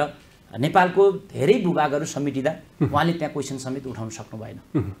भनेर नेपालको धेरै भूभागहरू समेटिँदा उहाँले त्यहाँ क्वेसन समेत उठाउन सक्नु भएन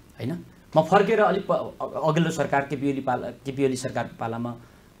हैन। म फर्केर अलिक अघिल्लो सरकार केपी ओली सरकारको पालामा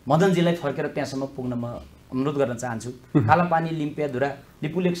मदनजीलाई फर्केर त्यहाँसम्म पुग्न म अनुरोध गर्न चाहन्छु। कालापानी लिम्पियाधुरा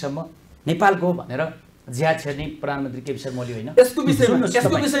लिपुलेखसम्म नेपालको भनेर जिया छेर्ने प्रधानमन्त्री केपी शर्मा ओली होइन। यसको विषयमा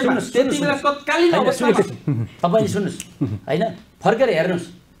त्यतिबेला तत्कालीन अवस्थामा तपाईले सुन्नुस् हैन, फर्केर हेर्नुस्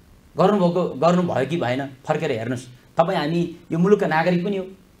गर्नुभयो कि भएन, फर्केर हेर्नुस्। तपाईँ हामी यो मुलुकका नागरिक पनि हो,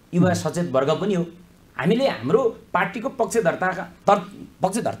 युवा सचेत वर्ग पनि हो। हामीले हाम्रो पार्टीको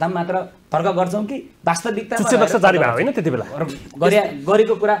पक्षधर्तामा मात्र तर्क गर्छौँ कि वास्तविकतामा जारी भयो होइन त्यतिबेला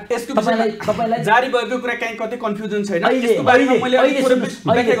गरेको कुरा तपाईँलाई जारी भएको कुरा कहीँ कतै कन्फ्युजन छैन। यसको बारेमा मैले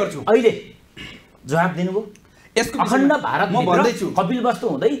व्याख्या गर्छु। अहिले जवाफ दिनुभयो। यसको अखण्ड भारत म भन्दैछु कपिल वस्तु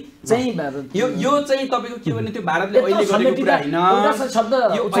हुँदै चाहिँ यो चाहिँ तपाईको के भने त्यो भारतले अहिले गरेको कुरा हैन,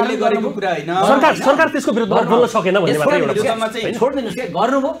 यो अहिले गरेको कुरा हैन। सरकार त्यसको विरुद्धमा बोल्न सकेन भन्ने मात्रै एउटा चाहिँ छोड्दिनुस् के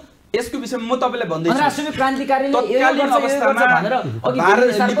गर्नुभयो। यसको विषयमा म तपाईलाई भन्दैछु राष्ट्रिय क्रान्तिकारीले तत्कालीन अवस्थामा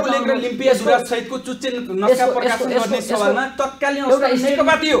भारत लिपुलेख र लिम्पियाधुरा सहितको चुच्चे नक्सा प्रकाशन गर्ने सवालमा तत्कालीन अवस्थामा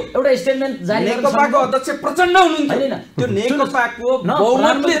नेकपा थियो। एउटा स्टेटमेन्ट जारी गर्न नेकपाको अध्यक्ष प्रचण्ड हुनुहुन्थ्यो। त्यो नेकपाको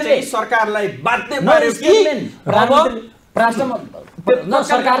बहुमतले चाहिँ सरकारलाई बाध्य पार्यो कि न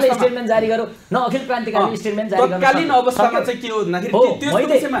सरकारले स्टेटमेन्ट जारी गर्यो न अखिल क्रान्तिकारी स्टेटमेन्ट जारी गर्यो। तत्कालीन अवस्थामा चाहिँ के हो भन्दाखेरि त्यसको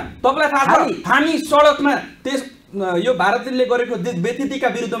विषयमा तपाईलाई थाहा छ, हामी सडकमा त्यस यो भारतले गरेको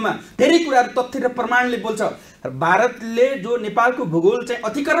व्यतिथिका विरुद्धमा धेरै कुराहरू तथ्य र प्रमाणले बोल्छ। भारतले जो नेपालको भूगोल चाहिँ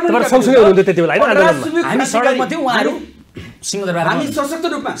अतिक्रमण हामी सडकमा थियौँ, उहाँहरू सिंहदरबार हामी सशक्त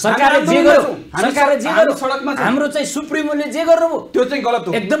रूपमा सरकारले जे गर्यो सडकमा हाम्रो चाहिँ सुप्रिमोले जे गर्नुभयो त्यो चाहिँ गलत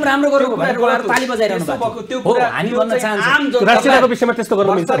हो, एकदम राम्रो गर्नुभयो भनेर उहाँहरू ताली बजाइरहनु भएको त्यो कुरा हामी भन्न चाहन्छौँ। राष्ट्रियताको विषयमा त्यस्तो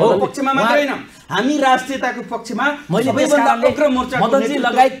गर्नु मिल्छ हो पक्षमा मात्र हैन, हामी राष्ट्रियताको पक्षमा मैले सबैभन्दा अग्र मोर्चा मदनजी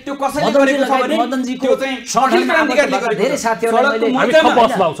लगायत त्यो कसैले गरेको छ भने मदनजीको चाहिँ सडक क्रान्तिकारीले गरेको धेरै साथीहरुलाई मैले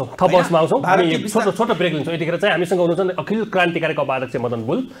हामी थप बसमा आउँछौँ हामी छोटो ब्रेक लिन्छौँ। यतिखेर चाहिँ हामीसँग हुनुहुन्छ अखिल क्रान्तिकारीका उपाध्यक्ष मदन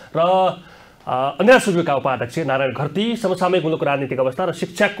भुल र अन्य सुजुका उपाध्यक्ष नारायण घरती। समसामयिक मुलुकको राजनीतिक अवस्था र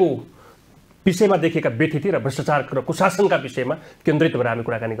शिक्षाको विषयमा देखिएका व्यथिति र भ्रष्टाचार र कुशासनका विषयमा केन्द्रित भएर हामी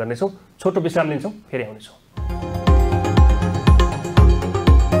कुराकानी गर्नेछौँ। छोटो विश्राम लिन्छौँ, फेरि आउनेछौँ।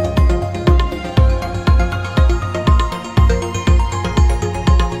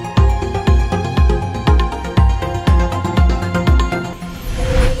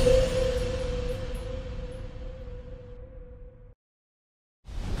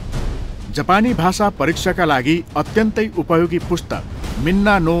 जापानी भाषा परीक्षाका लागि अत्यन्तै उपयोगी पुस्तक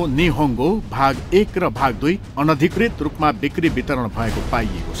मिन्ना नो निहोङ्गो भाग 1 र भाग 2 अनधिकृत रूपमा बिक्री वितरण भएको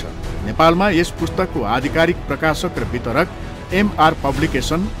पाइएको छ। नेपालमा यस पुस्तकको आधिकारिक प्रकाशक र वितरक MR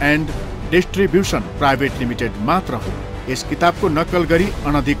publication and distribution private limited मात्र हो। यस किताबको नक्कल गरी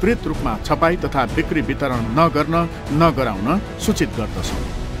अनधिकृत रूपमा छपाई तथा बिक्री वितरण नगराउन सूचित गर्दछौँ।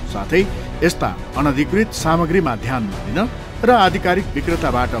 साथै यस्ता अनधिकृत सामग्रीमा ध्यान नदिन र आधिकारिक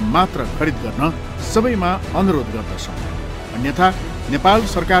विक्रेताबाट मात्र खरिद गर्न सबैमा अनुरोध गर्दछौँ। अन्यथा नेपाल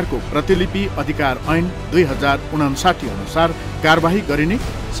सरकारको प्रतिलिपि अधिकार ऐन 2059 अनुसार कारबाही गरिने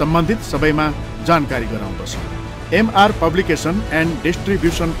सम्बन्धित सबैमा जानकारी गराउँदछौँ। MR publication and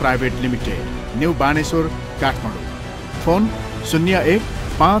distribution private limited, new Baneshwar, Kathmandu. Phone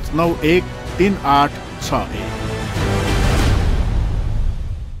 01-591-3861।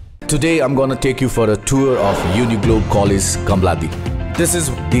 Today I'm gonna take you for a tour of Uniglobe College, Kamladi. This is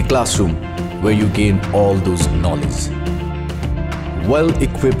the classroom where you gain all those knowledge.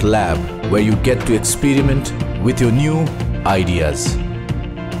 Well-equipped lab where you get to experiment with your new ideas.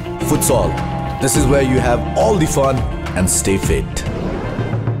 Futsal. This is where you have all the fun and stay fit.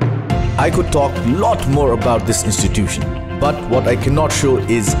 I could talk a lot more about this institution, but what I cannot show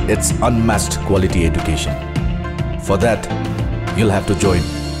is its unmatched quality education. For that, you'll have to join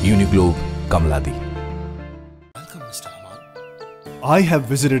Uniglobe, Kamladi. Welcome, Mr. Amar. I have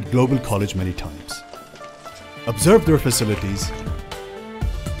visited Global College many times, observed their facilities,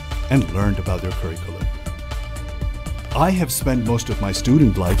 and learned about their curriculum. I have spent most of my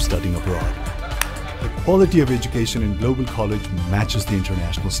student life studying abroad. The quality of education in global college matches the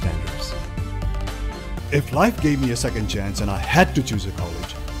international standards. If life gave me a second chance and I had to choose a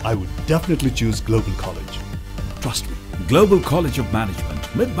college, I would definitely choose Global College. Trust me. Global College of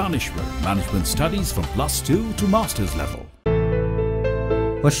Management, Mid-Manishwar. Management studies from +2 to master's level.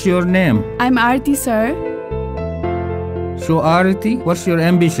 What's your name? I'm Aarti, sir. So Aarti, what's your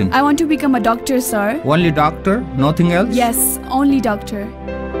ambition? I want to become a doctor, sir. Only doctor? Nothing else? Yes, only doctor.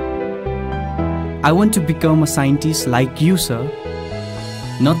 I want to become a scientist like you, sir.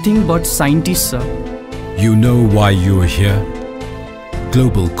 Nothing but scientist, sir. You know why you are here?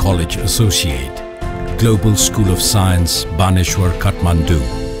 Global College Associate. Global School of Science, Baneshwar, Kathmandu.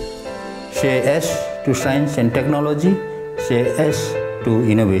 Say yes to science and technology. Say yes to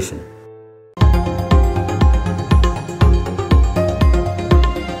innovation.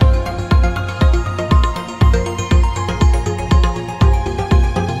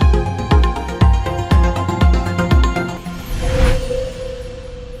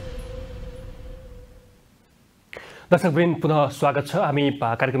 दर्शकवृन्द पुनः स्वागत छ। हामी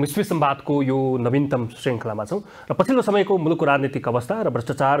कार्यक्रम space संवादको यो नवीनतम श्रृङ्खलामा छौँ र पछिल्लो समयको मुलुकको राजनीतिक अवस्था र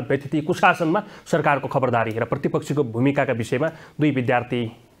भ्रष्टाचार, व्यथिति, कुशासनमा सरकारको खबरदारी र प्रतिपक्षीको भूमिकाका विषयमा दुई विद्यार्थी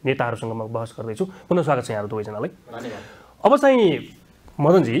नेताहरूसँग म बहस गर्दैछु। पुनः स्वागत छ यहाँहरू दुवैजनालाई। अब चाहिँ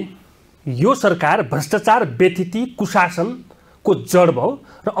मदनजी, यो सरकार भ्रष्टाचार, व्यथिति, कुशासनको जड भयो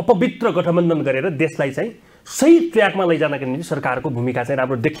र अपवित्र गठबन्धन गरेर देशलाई चाहिँ सही ट्र्याकमा लैजानका निम्ति सरकारको भूमिका चाहिँ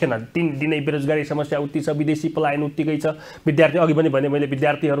राम्रो देखिएन। दिनै बेरोजगारी समस्या उत्ति छ, विदेशी पलायन उत्तिकै छ, विद्यार्थी अघि पनि भने मैले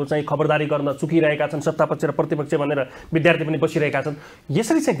विद्यार्थीहरू चाहिँ खबरदारी गर्न चुकिरहेका छन्, सत्तापक्ष र प्रतिपक्ष भनेर विद्यार्थी पनि बसिरहेका छन्।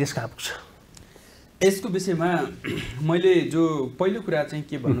 यसरी चाहिँ देश कहाँ पुग्छ? यसको विषयमा मैले जो पहिलो कुरा चाहिँ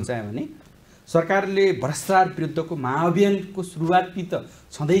के भन्न चाहे भने सरकारले भ्रष्टाचार विरुद्धको महाअभियानको सुरुवाती त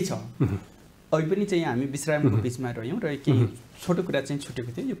छँदैछ। अहिले पनि चाहिँ हामी विश्रामको बिचमा रह्यौँ र केही छोटो कुरा चाहिँ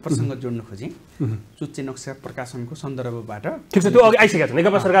छुटेको थियो। यो प्रसङ्ग जोड्न खोजेँ सूची नक्सा प्रकाशनको सन्दर्भबाट। ठिक छ, त्यो अघि आइसकेको छ।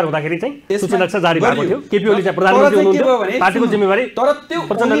 नेकपा सरकार हुँदाखेरि चाहिँ सूची नक्सा जारी भएको थियो। केपी ओली चाहिँ प्रधानमन्त्री हुनुहुन्थ्यो, पार्टीको जिम्मेवारी तर त्यो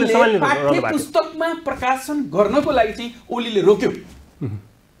पाठ्य पुस्तकमा प्रकाशन गर्नको लागि चाहिँ ओलीले रोक्यो।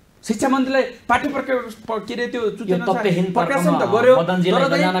 शिक्षा मन्त्रीलाई पाठ्य के रे त्यो प्रकाशन त गर्यो,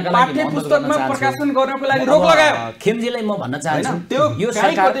 पाठ्य पुस्तकमा प्रकाशन गर्नको लागि रोक लगायो। खेमजीलाई म भन्न चाहन्छु, यो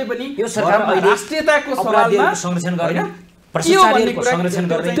सरकार राष्ट्रियताको सवालमा संरक्षण गरेन,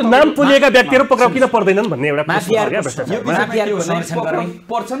 त्यो नाम पोलिएका व्यक्तिहरू पक्राउ किन पर्दैनन् भन्ने एउटा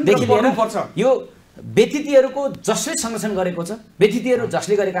यो व्यतिथिहरूको जसले संरक्षण गरेको छ, व्यतिथिहरू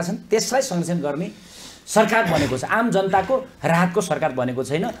जसले गरेका छन् त्यसलाई संरक्षण गर्ने सरकार बनेको छ। आम जनताको राहतको सरकार बनेको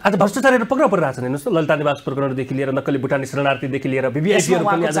छैन। आज भ्रष्टाचारहरू पक्राउ परिरहेको छन्। हेर्नुहोस् त, ललिता निवास प्रकरणदेखि लिएर नक्कली भुटानी शरणार्थीदेखि लिएर भिभिआइपीहरू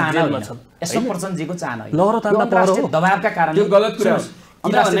पनि आज जेलमा छन्। यसो प्रचण्डजीको चाहना होइन, लहरो तान्दा पहरो दबावका कारणले। त्यो गलत कुरा हो।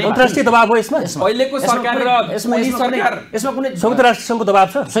 अन्तर्राष्ट्रिय दबाव हो यसमा। अहिलेको सरकार र यसमा कुनै संयुक्त राष्ट्र सङ्घको दबाव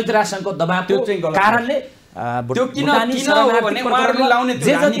छ। संयुक्त राष्ट्र सङ्घको दबावको कारणले त्यो किन हो भने उहाँहरूले लाउने त्यो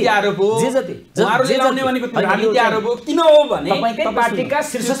राजनीति आरोप हो। उहाँहरूले लाउने भनेको त्यो राजनीति आरोप हो। किन हो भने पार्टीका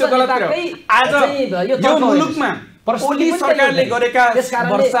शीर्ष नेताकै आज यो मुलुकमा ओली सरकारले गरेका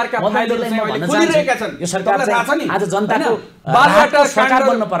भ्रष्टाचारका फाइलहरू चाहिँ अहिले खोलिरहेका छन्। यो सरकार चाहिँ आज जनताको बालबाट सरकार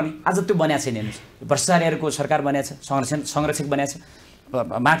बन्न पर्ने आज त्यो बन्या छैन। हेर्नुहोस्, भ्रष्टाचारीहरूको सरकार बन्या छ, संरक्षक बन्या छ,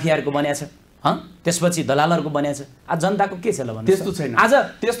 माफियाहरूको बन्या छ, त्यसपछि दलालहरूको बन्या छ। आज जनताको के छ ल भन्नु? त्यस्तो छैन। आज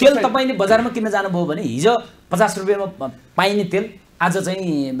तेल तपाईँले बजारमा किन्न जानुभयो भने हिजो 50 रुपियाँमा पाइने तेल आज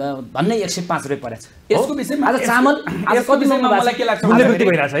चाहिँ भन्नै 105 रुपियाँ परेछ। यसको विषयमा आज चामल आज कति महँगो मलाई के लाग्छ मूल्य वृद्धि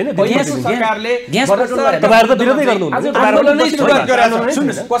भइरहेछ हैन? सरकारले तपाईहरुको विरोधै गर्नु हुन्छ। आन्दोलनै सुरुवात गरेको छ।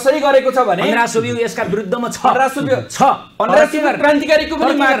 सुन्नुस्, कसरी गरेको छ भने 1500 व्यू यसका विरुद्धमा छ। 1500 क्रान्तिकारीको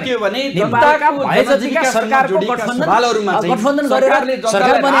पनि माग के भने जनताका भएजतिका सरकारको गठबन्धन गरेर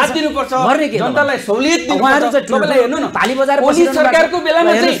सरकार बनाएर दिनुपर्छ, गर्ने के जनतालाई सहुलियत दिनुपर्छ। उहाँहरु चाहिँ तपाईलाई हेर्नु न, ताली बजाएर ओली सरकारको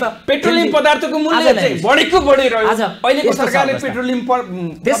बेलामा चाहिँ पेट्रोलियम पदार्थको मूल्य चाहिँ बढेको बढिरह्यो। अहिलेको सरकारले पेट्रोलियम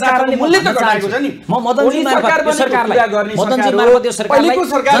पदार्थको मूल्य त घटाएको छ नि। मदनजी मार्फत यो सरकारलाई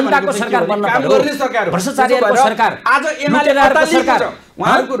जनताको सरकार बन्न पर्यो। भ्रष्टाचारीहरूको सरकार, आज एमालेको सरकार,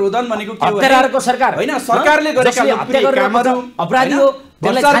 उहाँहरूको रोदन भनेको के हो? हत्याराहरूको सरकार हैन, सरकारले गरेका कामहरु अपराधी हो,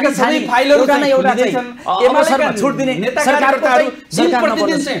 त्यसलाई छानी फाइलहरु चाहिँ एउटा एमालेका छुट दिने सरकारको दिन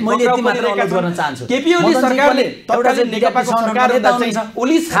प्रतिदिन चाहिँ मैले यति मात्र अनुरोध गर्न चाहन्छु। केपी ओली सरकारले एउटा चाहिँ नेकपाको सरकार हुँदा चाहिँ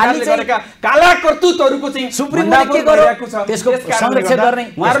ओली सरकारले गरेका काला करतुतहरुको चाहिँ सुप्रिम कोर्टले के गरेको छ त्यसको संरक्षण गर्ने,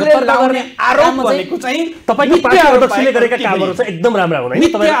 उहाँहरुले लगाउने आरोप भनेको चाहिँ तपाईको पार्टी अध्यक्षले गरेका कामहरु चाहिँ एकदम राम्रा हुँदैन।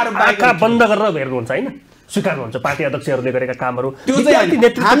 तपाई आँखा बन्द गरेर हेर्नुहुन्छ हैन? स्वीकार्नुहुन्छ पार्टी अध्यक्षहरूले गरेका कामहरू? त्यो चाहिँ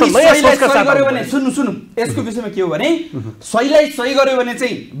हामी सहीलाई सही गर्यो भने सुन्नु यसको विषयमा के हो भने सहीलाई सही गर्यो भने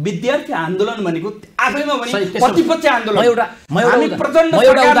चाहिँ विद्यार्थी आन्दोलन भनेको आफैमा भने प्रतिपक्ष आन्दोलन। हामी प्रचण्ड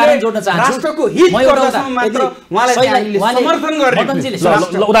सरकारले राष्ट्रको हित गर्दासम्म मात्र उहाँलाई हामीले समर्थन गर्ने।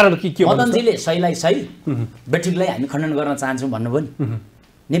 उदाहरण के हो? मदनजीले सहीलाई सही बेठिकलाई हामी खण्डन गर्न चाहन्छौँ भन्नुभयो नि।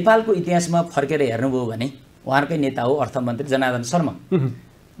 नेपालको इतिहासमा फर्केर हेर्नुभयो भने उहाँहरूकै नेता हो अर्थमन्त्री जनार्दन शर्मा।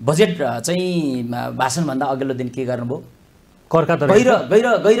 बजेट चाहिँ भाषणभन्दा अघिल्लो दिन के गर्नुभयो?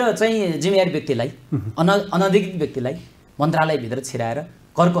 गैर चाहिँ जिम्मेवारी व्यक्तिलाई अनधिकृत व्यक्तिलाई मन्त्रालयभित्र छिराएर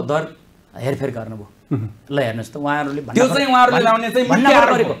करको दर हेरफेर गर्नुभयो। ल हेर्नुहोस् त उहाँहरूले त्यो चाहिँ उहाँहरूले लाउने चाहिँ मुख्य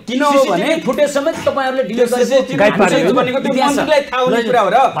आरोप गरेको किन हो भने फुटेज समेत तपाईहरुले डिलिट गरेको गाइड पारेको भनेको त्यो मन्त्रीलाई थाहा हुने कुरा हो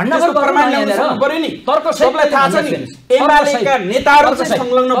र त्यसको प्रमाण ल्याउन सक्नु पर्यो नि। तर्क सबलाई थाहा छ नि एमालेका नेताहरू चाहिँ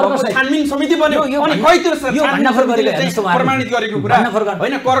संलग्न भएको छानबिन समिति बन्यो अनि खै त्यो भण्डाफोर गरेको हेर्नुहोस् त प्रमाणित गरेको कुरा हैन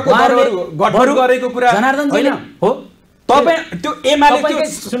करको दरहरु गठबन्धन गरेको कुरा जनार्दन जी हो। तपाई त्यो एमाले त्यो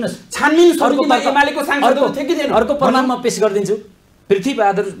सुन्नुस् छानबिन समितिमा एमालेको सांसदहरु थियो कि थिएन? अर्को प्रमाण म पेश गरिदिन्छु।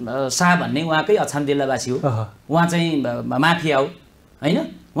 पृथ्वीबहादुर शाह भन्ने उहाँकै अछाम जिल्लावासी हो। उहाँ चाहिँ माफिया हो हैन।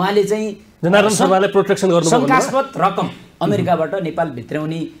 उहाँले चाहिँ जनार्दन शर्माले प्रोटेक्सन गर्नु शंकास्पद रकम अमेरिकाबाट नेपाल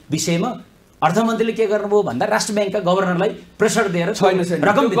भित्राउने विषयमा अर्थमन्त्रीले के गर्नुभयो भन्दा राष्ट्र बैंकका गभर्नरलाई प्रेसर दिएर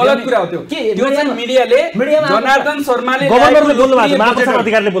रकम गलत कुरा हो त्यो। त्यो चाहिँ मिडियाले जनार्दन शर्माले गभर्नरले बोल्नु भएको महाप्रशासन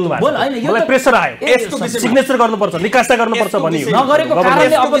अधिकारीले बोल्नु भएको मलाई प्रेसर आयो यसको सिग्नेचर गर्नुपर्छ निकासा गर्नुपर्छ भनियो। नगरेको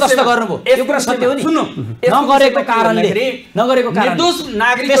कारणले अपदस्थ गर्नुभयो यो कुरा सत्य हो नि। नगरेको कारणले निर्दोष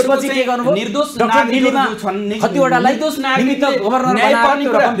नागरिकहरुको के गर्नुभयो? निर्दोष नागरिकहरु छन् कतिवटालाई निमित्त गभर्नर बनाएर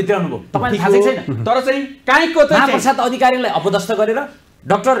रकम भित्राउनु भयो। तपाईलाई थाहा छैन? तर चाहिँ काहीँको चाहिँ महाप्रसाद अधिकारीलाई अपदस्थ गरेर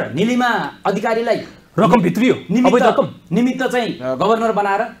डाक्टर नीलिमा अधिकारीलाई रकम भित्रियो निमित्त चाहिँ गभर्नर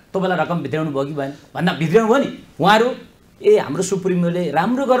बनाएर तपाईँलाई रकम भित्राउनु भयो कि भएन भन्दा भित्राउनु भयो नि। उहाँहरू हाम्रो सुप्रिमोले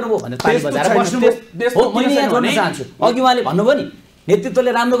राम्रो गर्नुभयो भनेर ताली बजाएर बस्नुभयो हो। मैले यहाँ जोड्न चाहन्छु अघि उहाँले भन्नुभयो नि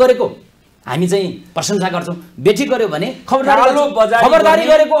नेतृत्वले राम्रो गरेको हामी चाहिँ प्रशंसा गर्छौँ। बेठी गर्यो भने खबरदारी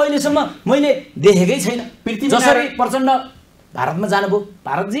गरेको अहिलेसम्म मैले देखेकै छैन। जसरी प्रचण्ड भारतमा जानुभयो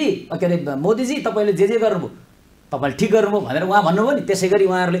भारतजी के अरे मोदीजी तपाईँले जे गर्नुभयो तपाईले ठीक गर्नुभयो भनेर उहाँ भन्नुभयो नि। त्यसै गरी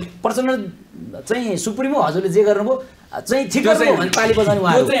उहाँहरूले प्रचण्ड चाहिँ सुप्रिमो हजुरले जे गर्नुभयो चाहिँ ठिक गर्नुभयो भने ताली बजाउने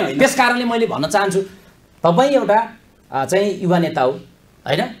उहाँहरू। त्यस कारणले मैले भन्न चाहन्छु तपाईँ एउटा चाहिँ युवा नेता हो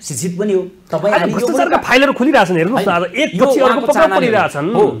हैन शिक्षित पनि हो। तपाईँ भ्रष्टाचारका फाइलहरू खुलिरहेछन् हेर्नुहोस् न। अब एकपछि अर्को पक्राउ परिरहेछन्।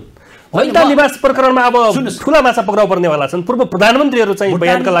 वैता निवास प्रकरणमा अब ठुला माछा पक्राउ पर्नेवाला छन्। पूर्व प्रधानमन्त्रीहरू चाहिँ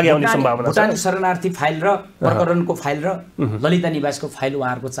बयानका लागि आउने सम्भावना छ। भुटानी शरणार्थी फाइल र प्रकरणको फाइल र ललिता निवासको फाइल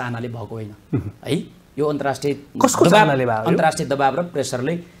उहाँहरूको चाहनाले भएको होइन है। यो अन्तर्राष्ट्रिय दबाव र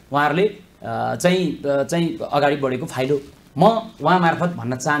प्रेसरले उहाँहरूले चाहिँ अगाडि बढेको फाइल हो। म उहाँ मार्फत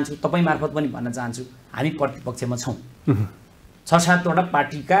भन्न चाहन्छु तपाईँ मार्फत पनि भन्न चाहन्छु हामी प्रतिपक्षमा छौँ। 6-7वटा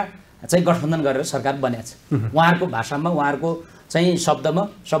पार्टीका चाहिँ गठबन्धन गरेर सरकार बनेको छ। उहाँहरूको भाषामा उहाँहरूको चाहिँ शब्दमा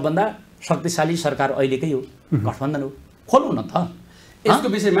सबभन्दा शक्तिशाली सरकार अहिलेकै हो गठबन्धन हो। खोल्नु न त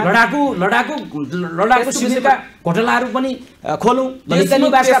यसको विषयमा लडाकु शिविरका घोटालाहरू पनि खोलौँ ललिता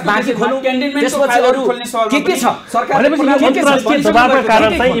निवासका बाँकी खोलौँ त्यसपछि अरू के छ सरकारले दबावका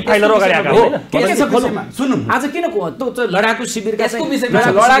कारण चाहिँ यी फाइलहरू अगाडि आएका हैन के छ खोलौँ। सुन्नु आज किन त्यो लडाकु शिविरका चाहिँ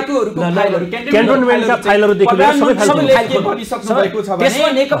लडाकुहरूको फाइलहरू क्यान्टोनमेन्टका फाइलहरू देखि लिएर सबै फाइल भनिसक्नु भएको छ भने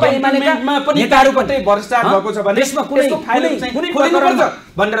त्यसमा नेकपा एमालेका नेताहरू कतै भ्रष्टाचार भएको छ भने त्यसमा कुनै फाइलहरू चाहिँ खोलिनुपर्छ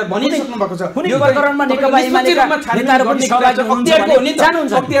भनेर भनिसक्नु भएको छ। यो प्रकरणमा नेकपा एमालेका नेताहरू पनि सहभागी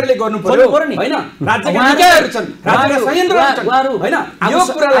हुनुहुन्छ अख्तियारले गर्नु पर्यो हैन। राज्यका निकायहरू छन् राज्यका संयन्त्रहरू छन् हैन। यो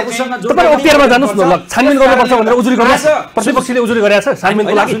कुरालाई तपाईं अख्तियारमा जानुस् न। छानबिन गर्नुपर्छ भनेर उजुरी गर्नुहोस्। प्रतिपक्षले उजुरी गरेछ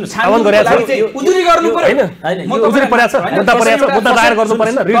छानबिनको लागि आह्वान गरेछ। उजुरी गर्नु पर्यो हैन। उजुरी परेछ मुद्दा परेछ मुद्दा दायर गर्नु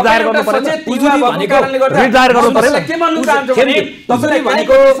परेन रिट दायर गर्नु परेन उजुरी भन्ने कारणले गर्दा रिट दायर गर्नु परेन। के भन्नु चाहन्छु भने तपाईलाई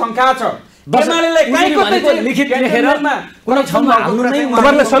भनेको शंका छ एमालेले काई कतै लिखित लेखेर कुनै ठाउँमा हाल्नु नै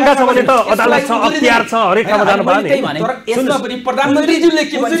तपाईलाई शंका छ भने त अदालत छ अख्तियार छ हरेक ठाउँमा जानु पर्ने। तर यसमा पनि प्रधानमन्त्रीज्यूले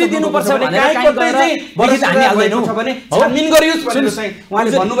के भन्छ दिनुपर्छ भने काई कतै चाहिँ लिखित हामी हाल्दैनौँ भने छानबिन गरियोस् भनेर चाहिँ उहाँले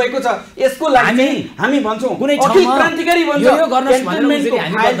भन्नुभएको छ। यसको लागि हामी भन्छौँ कुनै अखिल क्रान्तिकारी भन्छ यो गर्नुस् भनेर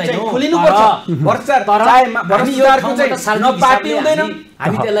हामी गर्दैनौँ। खोलिनुपर्छ भ्रष्टाचार चाहे भ्रष्टाचारको चाहिँ न पार्टी हुँदैन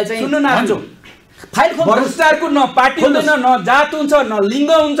हामी त्यसलाई चाहिँ सुन्नु न भन्छौँ फाइल खोल्नु भ्रष्टाचारको न पार्टी हुँदैन न जात हुन्छ न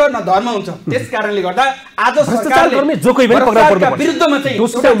लिङ्ग हुन्छ न धर्म हुन्छ। त्यस कारणले गर्दा आज सरकारले जो कोही पनि पक्राउ पर्नुपर्छ विरुद्धमा चाहिँ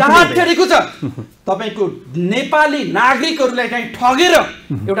जहाज छेडेको छ। तपाईको नेपाली नागरिकहरूलाई चाहिँ ठगेर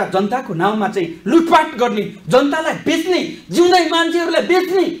एउटा जनताको नाउँमा चाहिँ लुटपाट गर्ने जनतालाई बेच्ने जिउँदै मान्छेहरूलाई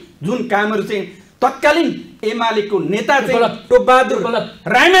बेच्ने जुन कामहरू चाहिँ तत्कालीन एमालेको नेता चाहिँ टोपबहादुर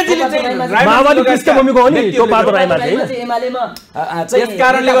रायमाझीले चाहिँ माओवादी पृष्ठभूमिको हो नि टोपबहादुर रायमाझी हैन एमालेमा यस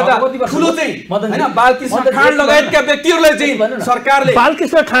कारणले गर्दा ठुलो चाहिँ हैन बालकृष्ण खाँड लगायतका व्यक्तिहरूलाई चाहिँ सरकारले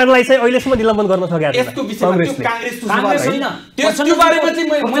बालकृष्ण खाँडलाई चाहिँ अहिलेसम्म निलम्बन गर्न सकेको छैन यसको विषयमा त्यो कांग्रेस छैन त्यो बारेमा चाहिँ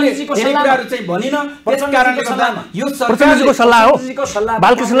मैले धेरै कुराहरू चाहिँ भनिन त्यस कारणले गर्दा यो सरकारको सल्लाह हो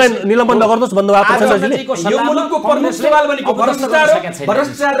बालकृष्णलाई निलम्बन नगर्नुस् भन्नुभएको प्रचण्डजीले यो मुलुकको प्रमुख सवाल भनेको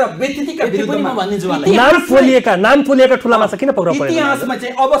भ्रष्टाचार र व्यतिथिका विरुद्धमा भन्ने जुवालाई नाम पोलिएका ठुला माछा किन पक्राउ परेन इतिहासमा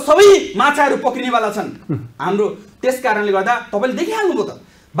चाहिँ अब सबै माछाहरू पक्रिनेवाला छन् हाम्रो त्यस कारणले गर्दा तपाईले देखिहाल्नुभयो त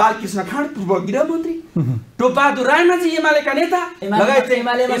बालकृष्ण खाँड पूर्व गृह मन्त्री टोपबहादुर रायमाझी एमालेका नेता लगायत चाहिँ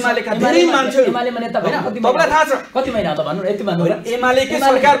एमालेका धेरै मान्छेहरू एमालेमा नेता भएन तपाईलाई थाहा छ कति महिना त भन्नु यति भन्नु एमालेकै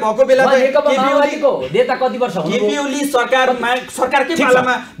सरकार भएको बेला त माओवादीको नेता कति वर्ष हुनु केपी ओली सरकारकै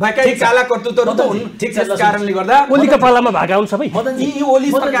पालामा भएका काला कर्तुत्वहरू त हुन् त्यस कारणले गर्दा ओलीको पालामा भागा हुन् सबै यी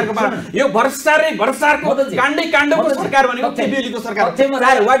ओली सरकारको पाला यो भ्रष्टाचारको काण्डको सरकार भनेको केपी ओलीको सरकार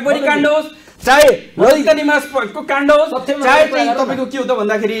चाहे व्हाइट बडी काण्ड होस् चाहे ललिता निवासको काण्ड होस् चाहे चाहिँ तपाईको के हो त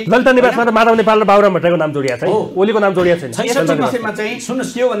भन्दाखेरि ललिता निवासमा त माधव नेपाल र बाबुराम भट्टराईको नाम जोडिया छ ओलीको नाम जोडिया छैन यसको विषयमा चाहिँ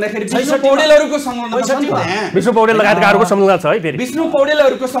सुन्नुस् के हो भन्दाखेरि विष्णु पौडेलहरुको संलग्नता छ नि विष्णु पौडेल लगायतकाहरुको संलग्नता छ है फेरि विष्णु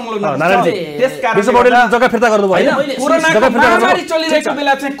पौडेलहरुको संलग्नता छ नारायणजी त्यसकारण विष्णु पौडेल जग्गा फिर्ता गर्नुभयो हैन कोरोनाको महामारी चलिरहेको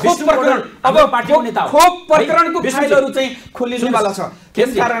बेला चाहिँ खोप प्रकरण अब पार्टीको नेता खोप प्रकरणको फाइलहरु चाहिँ खोलिनेवाला छ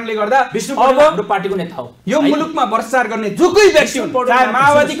त्यस कारणले गर्दा विष्णु पौडेल हाम्रो पार्टीको नेता हो यो मुलुकमा भ्रष्टाचार गर्ने जुकै व्यक्ति हुन् चाहे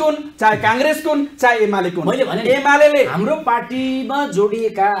माओवादीको हुन् चाहे कांग्रेसको हुन् चाहे एमालेको मैले भने एमालेले हाम्रो पार्टीमा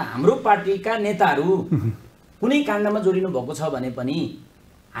जोडिएका हाम्रो पार्टीका नेताहरू कुनै काण्डमा जोडिनु भएको छ भने पनि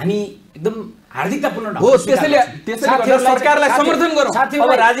हामी एकदम हार्दिकतापूर्ण हो त्यसैले सरकारलाई समर्थन गरौँ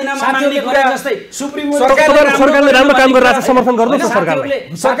अब राजीनामा माग्ने कुरा जस्तै सुप्रिमो सरकारले राम्रो काम गरिरहेको छ समर्थन गर्नुस्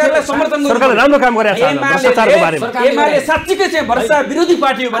सरकारलाई समर्थन गरौँ सरकारले राम्रो काम गरिरहेको छ भ्रष्टाचारको बारेमा एमाले साच्चै चाहिँ भ्रष्टाचार विरोधी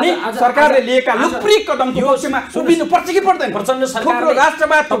पार्टी हो भने सरकारले लिएका लोकप्रिय कदमको पक्षमा उभिनु पर्छ कि पर्दैन प्रचण्ड सरकारले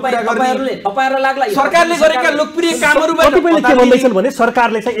राष्ट्रवाद तपाईहरुले लाग्ला सरकारले गरेका लोकप्रिय कामहरुमा कतिपयले के भन्दैछन् भने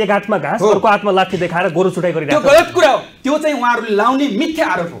सरकारले चाहिँ एक हातमा घाँस अर्को हातमा लाठी देखाएर गोरु छुटाइ गरिरहेको छ त्यो गलत कुरा हो त्यो चाहिँ उहाँहरुले लाउने मिथ्या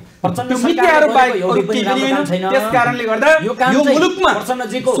आरोप हो प्रचण्ड सरकारले त्यस कारणले गर्दा यो मुलुकमा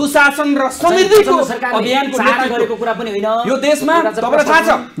प्रचण्डजीको सुशासन र समृद्धिको अभियानको नेतृत्व गरेको कुरा पनि होइन यो देशमा तपाईलाई थाहा छ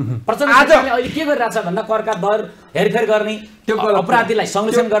प्रचण्ड सरकारले अहिले के गरिरहेछ भन्दा करका दर हेरफेर गर्ने त्यो अपराधीलाई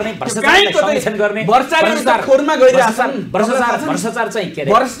संरक्षण गर्ने भ्रष्टाचारलाई संरक्षण गर्ने भ्रष्टाचारीहरु खोरमा गइरहेछन् भ्रष्टाचार चाहिँ के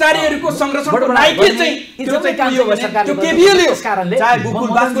रे भ्रष्टाचारीहरुको संरक्षणको लागि चाहिँ त्यो चाहिँ काम यो सरकारले त्यो केबीले त्यस कारणले चाहे बुकुल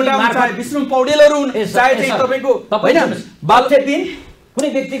बास्कोटा चाहे विष्णु पौडेलहरु हुन् चाहे चाहिँ तपाईको हैन बालथे दिन कुनै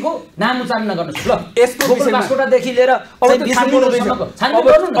व्यक्तिको नाम उच्चारण नगर्नुस् ल यसको विषयमा बास्कोटादेखि लिएर अब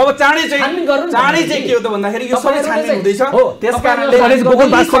चाँडै चाहिँ के हो त भन्दाखेरि यो सबै छानबिन हुँदैछ त्यसकारणले गोकुल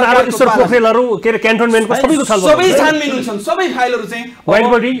बास्कोटा र ईश्वर पोखरेलहरु के रे क्यान्टोनमेन्टको सबैको छलफल सबै छानबिन हुन्छन् सबै फाइलहरु चाहिँ व्हाइट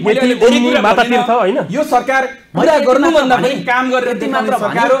बडी माता तीर्थ हैन यो सरकार पुरा गर्नु भन्दा पनि काम गरेर देखाउने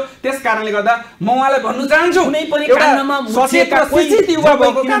सरकार हो त्यसकारणले गर्दा म उहाँलाई भन्नु चाहन्छु कुनै पनि काण्डमा सचेतका शिक्षित युवा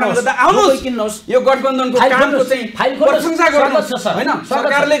भएको कारणले गर्दा आउनुस् यो गठबन्धनको कामको चाहिँ प्रशंसा गर्नुहोस् हैन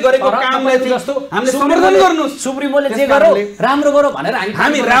सरकारले गरेको कामलाई जस्तो हामीले समर्थन गर्नुस् सुप्रिमोले जे गर्यो राम्रो गर्यो भनेर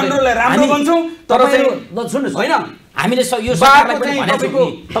हामी राम्रोलाई राम्रो भन्छौँ तर चाहिँ सुन्नुस् हैन हामीले यो सरकारलाई पनि भनेको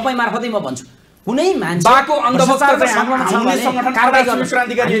तपाई मार्फतै म भन्छु कुनै मान्छे बाको अन्धभक्त चाहिँ हामीले संगठन कारबाही गर्ने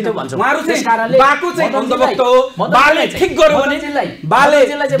क्रान्तिकारी उहाँहरु चाहिँ बाको चाहिँ अन्धभक्त हो बाले ठीक गर्यो भने बाले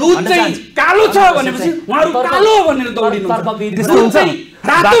दूध चाहिँ कालो छ भनेपछि उहाँहरु कालो भनेर दौडिनुहुन्छ दूध चाहिँ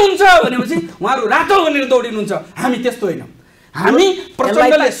रातो हुन्छ भनेपछि उहाँहरु रातो भनेर दौडिनुहुन्छ हामी त्यस्तो होइन हामी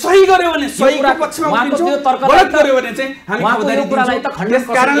प्रचण्डले सही गर्यो भने सहीको पक्षमा उभिन्छौँ गलत गर्यो भने चाहिँ हामी खबरदारी दिन्छौँ त्यस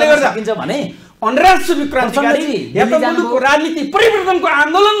कारणले गर्दा सकिन्छ भने अनराष्ट्रिय क्रान्तिकारी या त मुलुकको राजनीति परिवर्तनको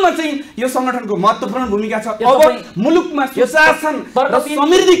आन्दोलनमा चाहिँ यो संगठनको महत्त्वपूर्ण भूमिका छ अब मुलुकमा सुशासन र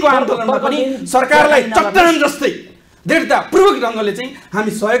समृद्धिको आन्दोलनमा पनि सरकारलाई चट्टान जस्तै दृढतापूर्वक ढङ्गले चाहिँ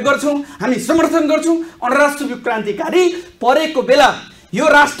हामी सहयोग गर्छौँ हामी समर्थन गर्छौँ अनराष्ट्रिय क्रान्तिकारी परेको बेला यो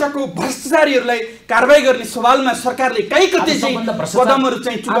राष्ट्रको भ्रष्टाचारीहरूलाई कारबाही गर्ने सवालमा सरकारले कहीँ कतै चाहिँ कदमहरू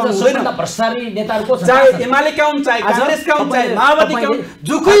चाहिँ चुकाउनु हुँदैन भ्रष्टाचारी नेताहरूको चाहे एमालेका हुन् चाहे कांग्रेसका हुन् चाहे माओवादीका हुन्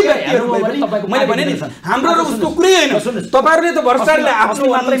जुकै व्यक्तिहरू भए पनि मैले भने नि हाम्रो र उसको कुरै होइन तपाईहरुले त भ्रष्टाचारीलाई आफ्नो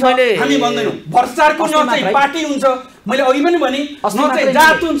मात्रै हामी भन्दैनौं भ्रष्टाचारको न चाहिँ पार्टी हुन्छ मैले अघि पनि भने न चाहिँ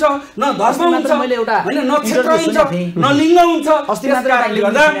जात हुन्छ न धर्म हुन्छ हैन न क्षेत्र हुन्छ न लिङ्ग हुन्छ त्यस कारणले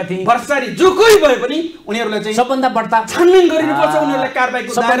गर्दा भ्रष्टाचारी जुकै भए पनि उनीहरुलाई चाहिँ सबभन्दा बढ्ता छानबिन गरिनुपर्छ उनीहरुलाई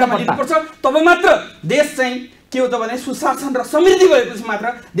कारबाहीको दायरामा लिनुपर्छ तब मात्र देश चाहिँ के हो त भने सुशासन र समृद्धि भएपछि मात्र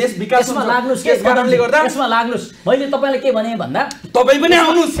देश विकास यसमा लाग्नुस् यस कारणले गर्दा यसमा लाग्नुस् मैले तपाईलाई के भने भन्दा तपाई पनि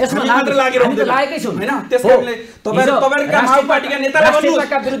आउनुस् यसमा मात्र लागेर हामी त लागेकै छौं हैन त्यसकारणले तपाईहरुका माओ पार्टीका नेताहरू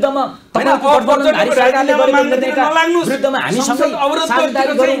राष्ट्रियताका विरुद्धमा तपाईको गठबन्धनकारी सरकारले गरिरहेका विरुद्धमा हामी सँगै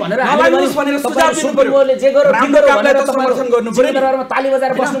साझेदारी गरौँ भनेर नलाग्नुस् भनेर सुझाव दिनु पर्यो ले जे गर्यो राम्रो कामलाई त समर्थन गर्नु पर्यो दरबारमा ताली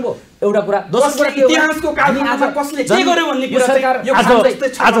बजाएर बस्नुभयो एउटा कुरा दोस्रो कुरा के हो इतिहासको कालमा आज कसले के गर्यो भन्ने कुरा चाहिँ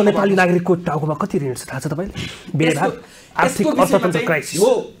आज नेपाली नागरिकको टाउकोमा कति ऋण छ थाहा छ तपाईलाई बेभाग आर्थिक अर्थतन्त्र क्राइसिस हो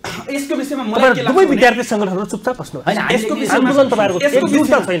यसको विषयमा मलाई के लाग्छ दुवै विद्यार्थी संगठनहरु चुपचाप बस्नु हैन यसको विषयमा आन्दोलन तपाईहरुको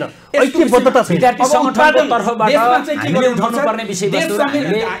एकजुटता छैन ऐक्यबद्धता छैन विद्यार्थी संगठनको तर्फबाट हामीले उठाउनु पर्ने विषयवस्तु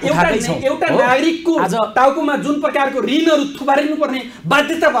एउटा नागरिकको टाउकोमा जुन प्रकारको ऋणहरु थुपारिनु पर्ने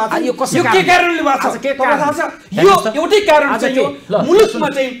बाध्यता भएको छ यो के कारणले भएको छ तपाईलाई थाहा छ यो एउटै कारण चाहिँ यो मुलुकमा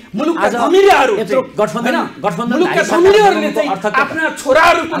चाहिँ मुलुकका धमिराहरु गठबन्धन मुलुकका धमिराहरुले चाहिँ आफ्ना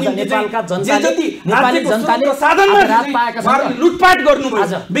छोराहरुको निम्ति नेपालका जनताले नेपाली जनताले साधनमा लुटपाट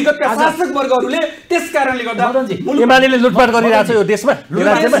गर्नुभयो विगतका शासक वर्गहरूले त्यस कारणले गर्दा एमालेले लुटपाट गरिरहेछ यो देशमा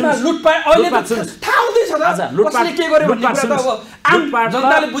लुटपाट अहिले थाहा हुँदैछ कसले के गर्यो भन्ने कुरा त अब आम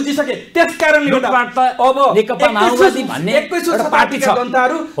जनताले बुझिसके त्यस कारणले गर्दा अब नेकपा माओवादी भन्ने एउटा पार्टी छ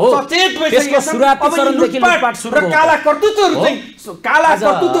जनताहरू सचेत भइसकेका छन् अब लुटपाट सुरु र काला करतुतहरु चाहिँ काला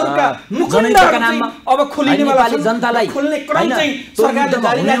करतुतहरुका मुखण्डका नाममा अब खोलिनेवाला जनतालाई खोल्ने क्रम चाहिँ सरकारले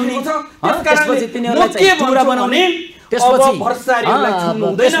जारी राखेको छ त्यस कारणले तिनीहरुलाई चाहिँ पूरा बनाउने त्यसपछि भ्रष्टाचारीहरुलाई छुन्नु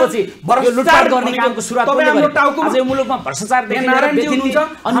हुँदैन त्यसपछि यो लुटपाट गर्ने कामको सुरुवात पनि गरे आज यो मुलुकमा भ्रष्टाचार देखि लिएर व्यक्ति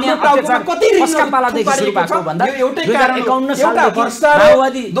अन्य अत्याचार कसका पालादेखि सुरु भएको भन्दा 2051 सालदेखि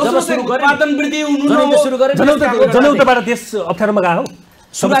माओवादी जब सुरु गरे उत्पादन वृद्धि हुनु सुरु गरे जनयुद्धबाट देश अप्ठ्यारोमा गयो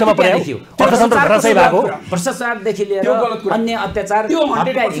समस्यामा पर्यो अर्थतन्त्र धराशयी भएको भ्रष्टाचारदेखि लिएर अन्य अत्याचार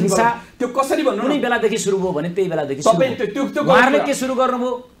हत्या हिंसा त्यो कसरी भन्नु कुनै बेलादेखि सुरु भयो भने त्यही बेलादेखि सुरु भयो उहाँहरूले के सुरु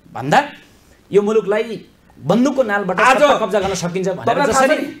गर्नुभयो भन्दा यो मुलुकलाई बन्दुकको नालबाट कब्जा गर्न सकिन्छ भनेर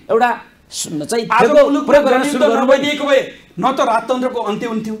जसरी एउटा चाहिँ प्रयोग गर्न सुरु गर्नुभएको भए न त राजतन्त्रको अन्त्य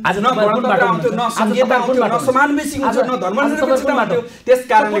हुन्थ्यो आज न गणतन्त्र आउँथ्यो न संहिता आउँथ्यो न समावेशी हुन्थ्यो न धर्मनिरपेक्षता हुन्थ्यो त्यस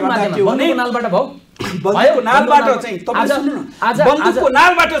कारणले गर्दा के हो भने नालबाट भयो बन्दुकको नालबाट चाहिँ तपाईले सुन्नु न बन्दुकको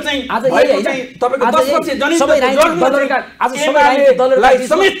नालबाट चाहिँ भएको चाहिँ तपाईको 10 पछि जनयुद्ध आज सबै राजनीतिक दलहरुलाई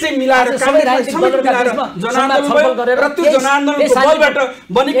समेत चाहिँ मिलाएर जनान्दोलन गरेर र त्यो जनान्दोलनको बलबाट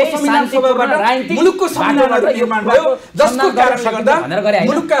बनेको संविधान सभाबाट मुलुकको संविधानहरु निर्माण भयो जसको कारणले गर्दा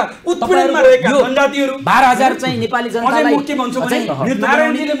मुलुकका उत्पीडनमा रहेका जनजातिहरु 12000 चाहिँ नेपाली जनतालाई के भन्छ भने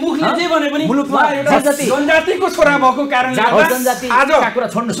नारायणजीले मुखले जे भने पनि मुलुकमा एउटा जनजातिको छोरा भएको कारणले गर्दा आज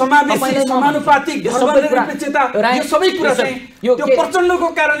समावेशी समानुपातिक धर्मनिरपेक्षता यो सबै कुरा चाहिँ त्यो प्रचण्डको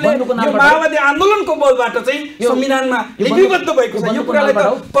कारणले यो माओवादी आन्दोलनको बलबाट चाहिँ संविधानमा लिपिबद्ध भएको छ यो कुरालाई त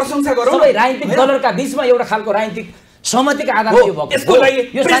प्रशंसा गरौँ सबै राजनीतिक दलहरुका बीचमा एउटा खालको राजनीतिक सहमतिका आधारमा यो भएको यसको लागि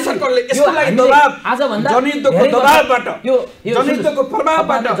यसको लागि दबाब आज भन्दा जनयुद्धको दबाबबाट यो जनयुद्धको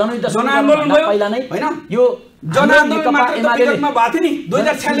प्रभावबाट जनआन्दोलन भयो पहिला नै हैन यो जनआन्दोलन मात्र विगतमा भएको थियो नि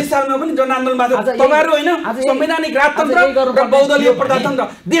 2046 सालमा पनि जनआन्दोलन भएको थियो तपाईहरु हैन संवैधानिक राजतन्त्र र बहुदलीय प्रजातन्त्र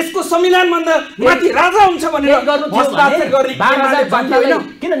देशको संविधान भन्दा माथि राजा हुन्छ भनेर हस्ताक्षर गर्ने केमाले भन्थे हैन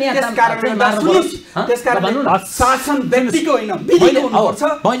किन यहाँ त्यस कारणले सुन्नुस् त्यस कारणले शासन व्यक्तिको हैन विधिको हुनुपर्छ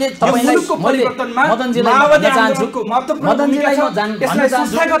मैले तपाईलाई परिवर्तनमा माओवादी आन्दोलनको महत्त्वपूर्ण भूमिका छ यसलाई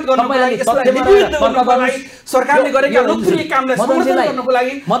संस्थागत गर्नको लागि यसलाई लिपिबद्ध गर्नको लागि सरकारले गरेका लोकप्रिय कामलाई समर्थन गर्नको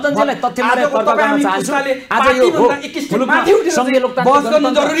लागि मदनजीलाई तथ्यमूलक तर्क गर्न चाहन्छु आज यो माथि उठेर संघीय लोकतन्त्र बस गर्नु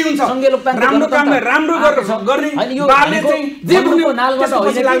जरुरी हुन्छ संघीय लोकतन्त्र राम्रो कामलाई राम्रो गर्ने बाले चाहिँ जे भन्नु नालबाट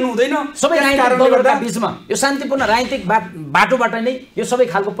होइन लाग्नु हुँदैन सबै राजनीतिक दलहरुका बीचमा यो शान्तिपूर्ण राजनीतिक बाटोबाट नै यो सबै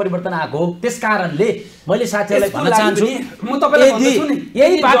खालको परिवर्तन आएको हो त्यसकारणले मैले साथीहरुलाई भन्न चाहन्छु म तपाईलाई भन्छु नि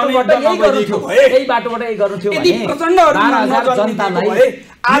यही बाटोबाट यही गर्नु थियो यही बाटोबाट यही गर्नु थियो यदि प्रचण्डहरुमा जनतालाई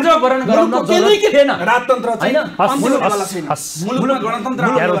आज वरण गराउन जरुरी थिएन राजतन्त्र छैन मुलुकवाला छैन मुलुकमा गणतन्त्र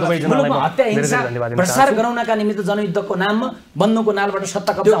मुलुकमा हत्या हिंसा प्रसार गराउनका निमित्त जनयुद्धको नाममा बन्दुकको नालबाट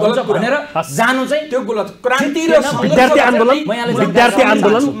सत्ता कब्जा हुन्छ भनेर जानु चाहिँ त्यो गलत क्रान्ति र विद्यार्थी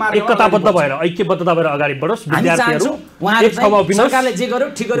आन्दोलन एकताबद्ध भएर ऐक्यबद्धता भएर अगाडि बढोस् विद्यार्थीहरु एक ठाउँमा उभिनुहोस् सरकारले जे गर्यो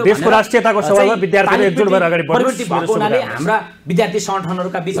ठीक गर्यो देशको राष्ट्रियताको सवालमा विद्यार्थीहरु एकजुट भएर अगाडि बढोस् भएको हुनाले हाम्रा विद्यार्थी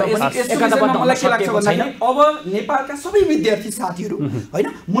संगठनहरुका बीचमा एकताबद्ध हुन सकेको छैन अब नेपालका सबै विद्यार्थी साथीहरु हैन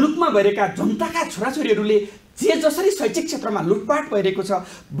मुलुकमा भएका जनताका छोराछोरीहरुले जे जसरी शैक्षिक क्षेत्रमा लुटपाट भइरहेको छ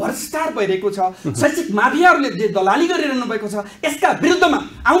भ्रष्टाचार भइरहेको छ शैक्षिक माफियाहरुले जे दलाली गरिरहनु भएको छ यसका विरुद्धमा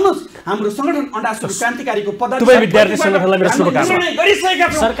आउनुस् हाम्रो संगठन अण्डासुर क्रान्तिकारीको दुवै विद्यार्थी संगठनलाई मेरो शुभकामना गरिसकेका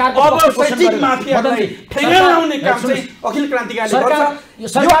छौं सरकारको अब शैक्षिक माफियाहरुलाई ठेगाउन लाउने काम चाहिँ अखिल क्रान्तिकारीले गर्छ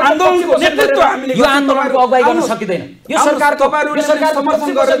आन्दोलनको नेतृत्व हामीले यो आन्दोलनको अगुवाई गर्न सकिदैन। यो सरकारको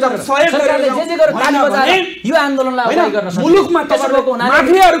समर्थन गरेर सहयोग सरकारले जे जे गरेर ताली बजाएर यो आन्दोलनलाई अगुवाई गर्न सकिदैन। मुलुकमा तपाईहरुको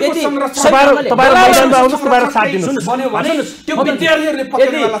माफियाहरुको तपाईहरु मैदानमा आउनुस्, तपाईहरु साथ दिनुस् भन्यो भने त्यो विद्यार्थीहरुले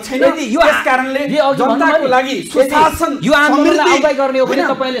पक्रेवाला छैन। यस कारणले जनताको लागि सुशासन यो आन्दोलनलाई अगुवाई गर्ने हो भने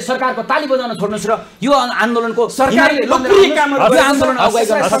तपाईले सरकारको ताली बजाउन छोड्नुस् र यो आन्दोलनको सरकारले लोकप्रिय कामहरु यो आन्दोलन अगुवाई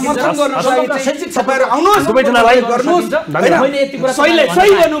गर्न समर्थन गर्न सकिन्छ। तपाईहरु आउनुस्, सबैजनालाई गर्नुस्। मैले यति कुरा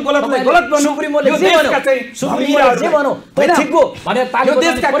सही भन्नु, गलत भन्नु, सुप्रिमोले जे भन्नु त्यो ठिकको भनेर ताली यो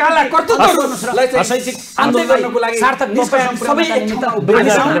देशका काला कर्तृत्वहरुलाई चाहिँ शैक्षिक आन्दोलन गर्नको लागि सार्थक निष्कर्ष सबै एक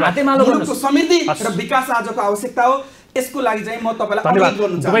ठाउँमा हातेमालो गर्नुस्। समृद्धि र विकास आजको आवश्यकता हो। यसको लागि चाहिँ म तपाईलाई अनुरोध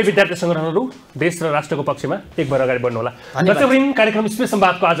गर्नु चाहन्छु। दुवै विद्यार्थी संगठनहरू देश र राष्ट्रको पक्षमा एक भएर अगाडि बढ्नु होला। दर्शकवृन्द, कार्यक्रम स्पेस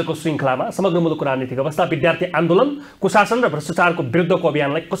संवादको आजको श्रृङ्खलामा समग्र मुलुकको राजनीतिक अवस्था, विद्यार्थी आन्दोलन, कुशासन र भ्रष्टाचारको विरुद्धको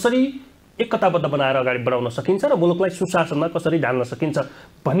अभियानलाई कसरी एकताबद्ध बनाएर अगाडि बढाउन सकिन्छ र मुलुकलाई सुशासनमा कसरी ढाल्न सकिन्छ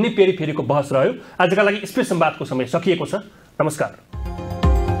भन्ने फेरिको बहस रह्यो। आजका लागि स्पेस संवादको समय सकिएको छ। नमस्कार।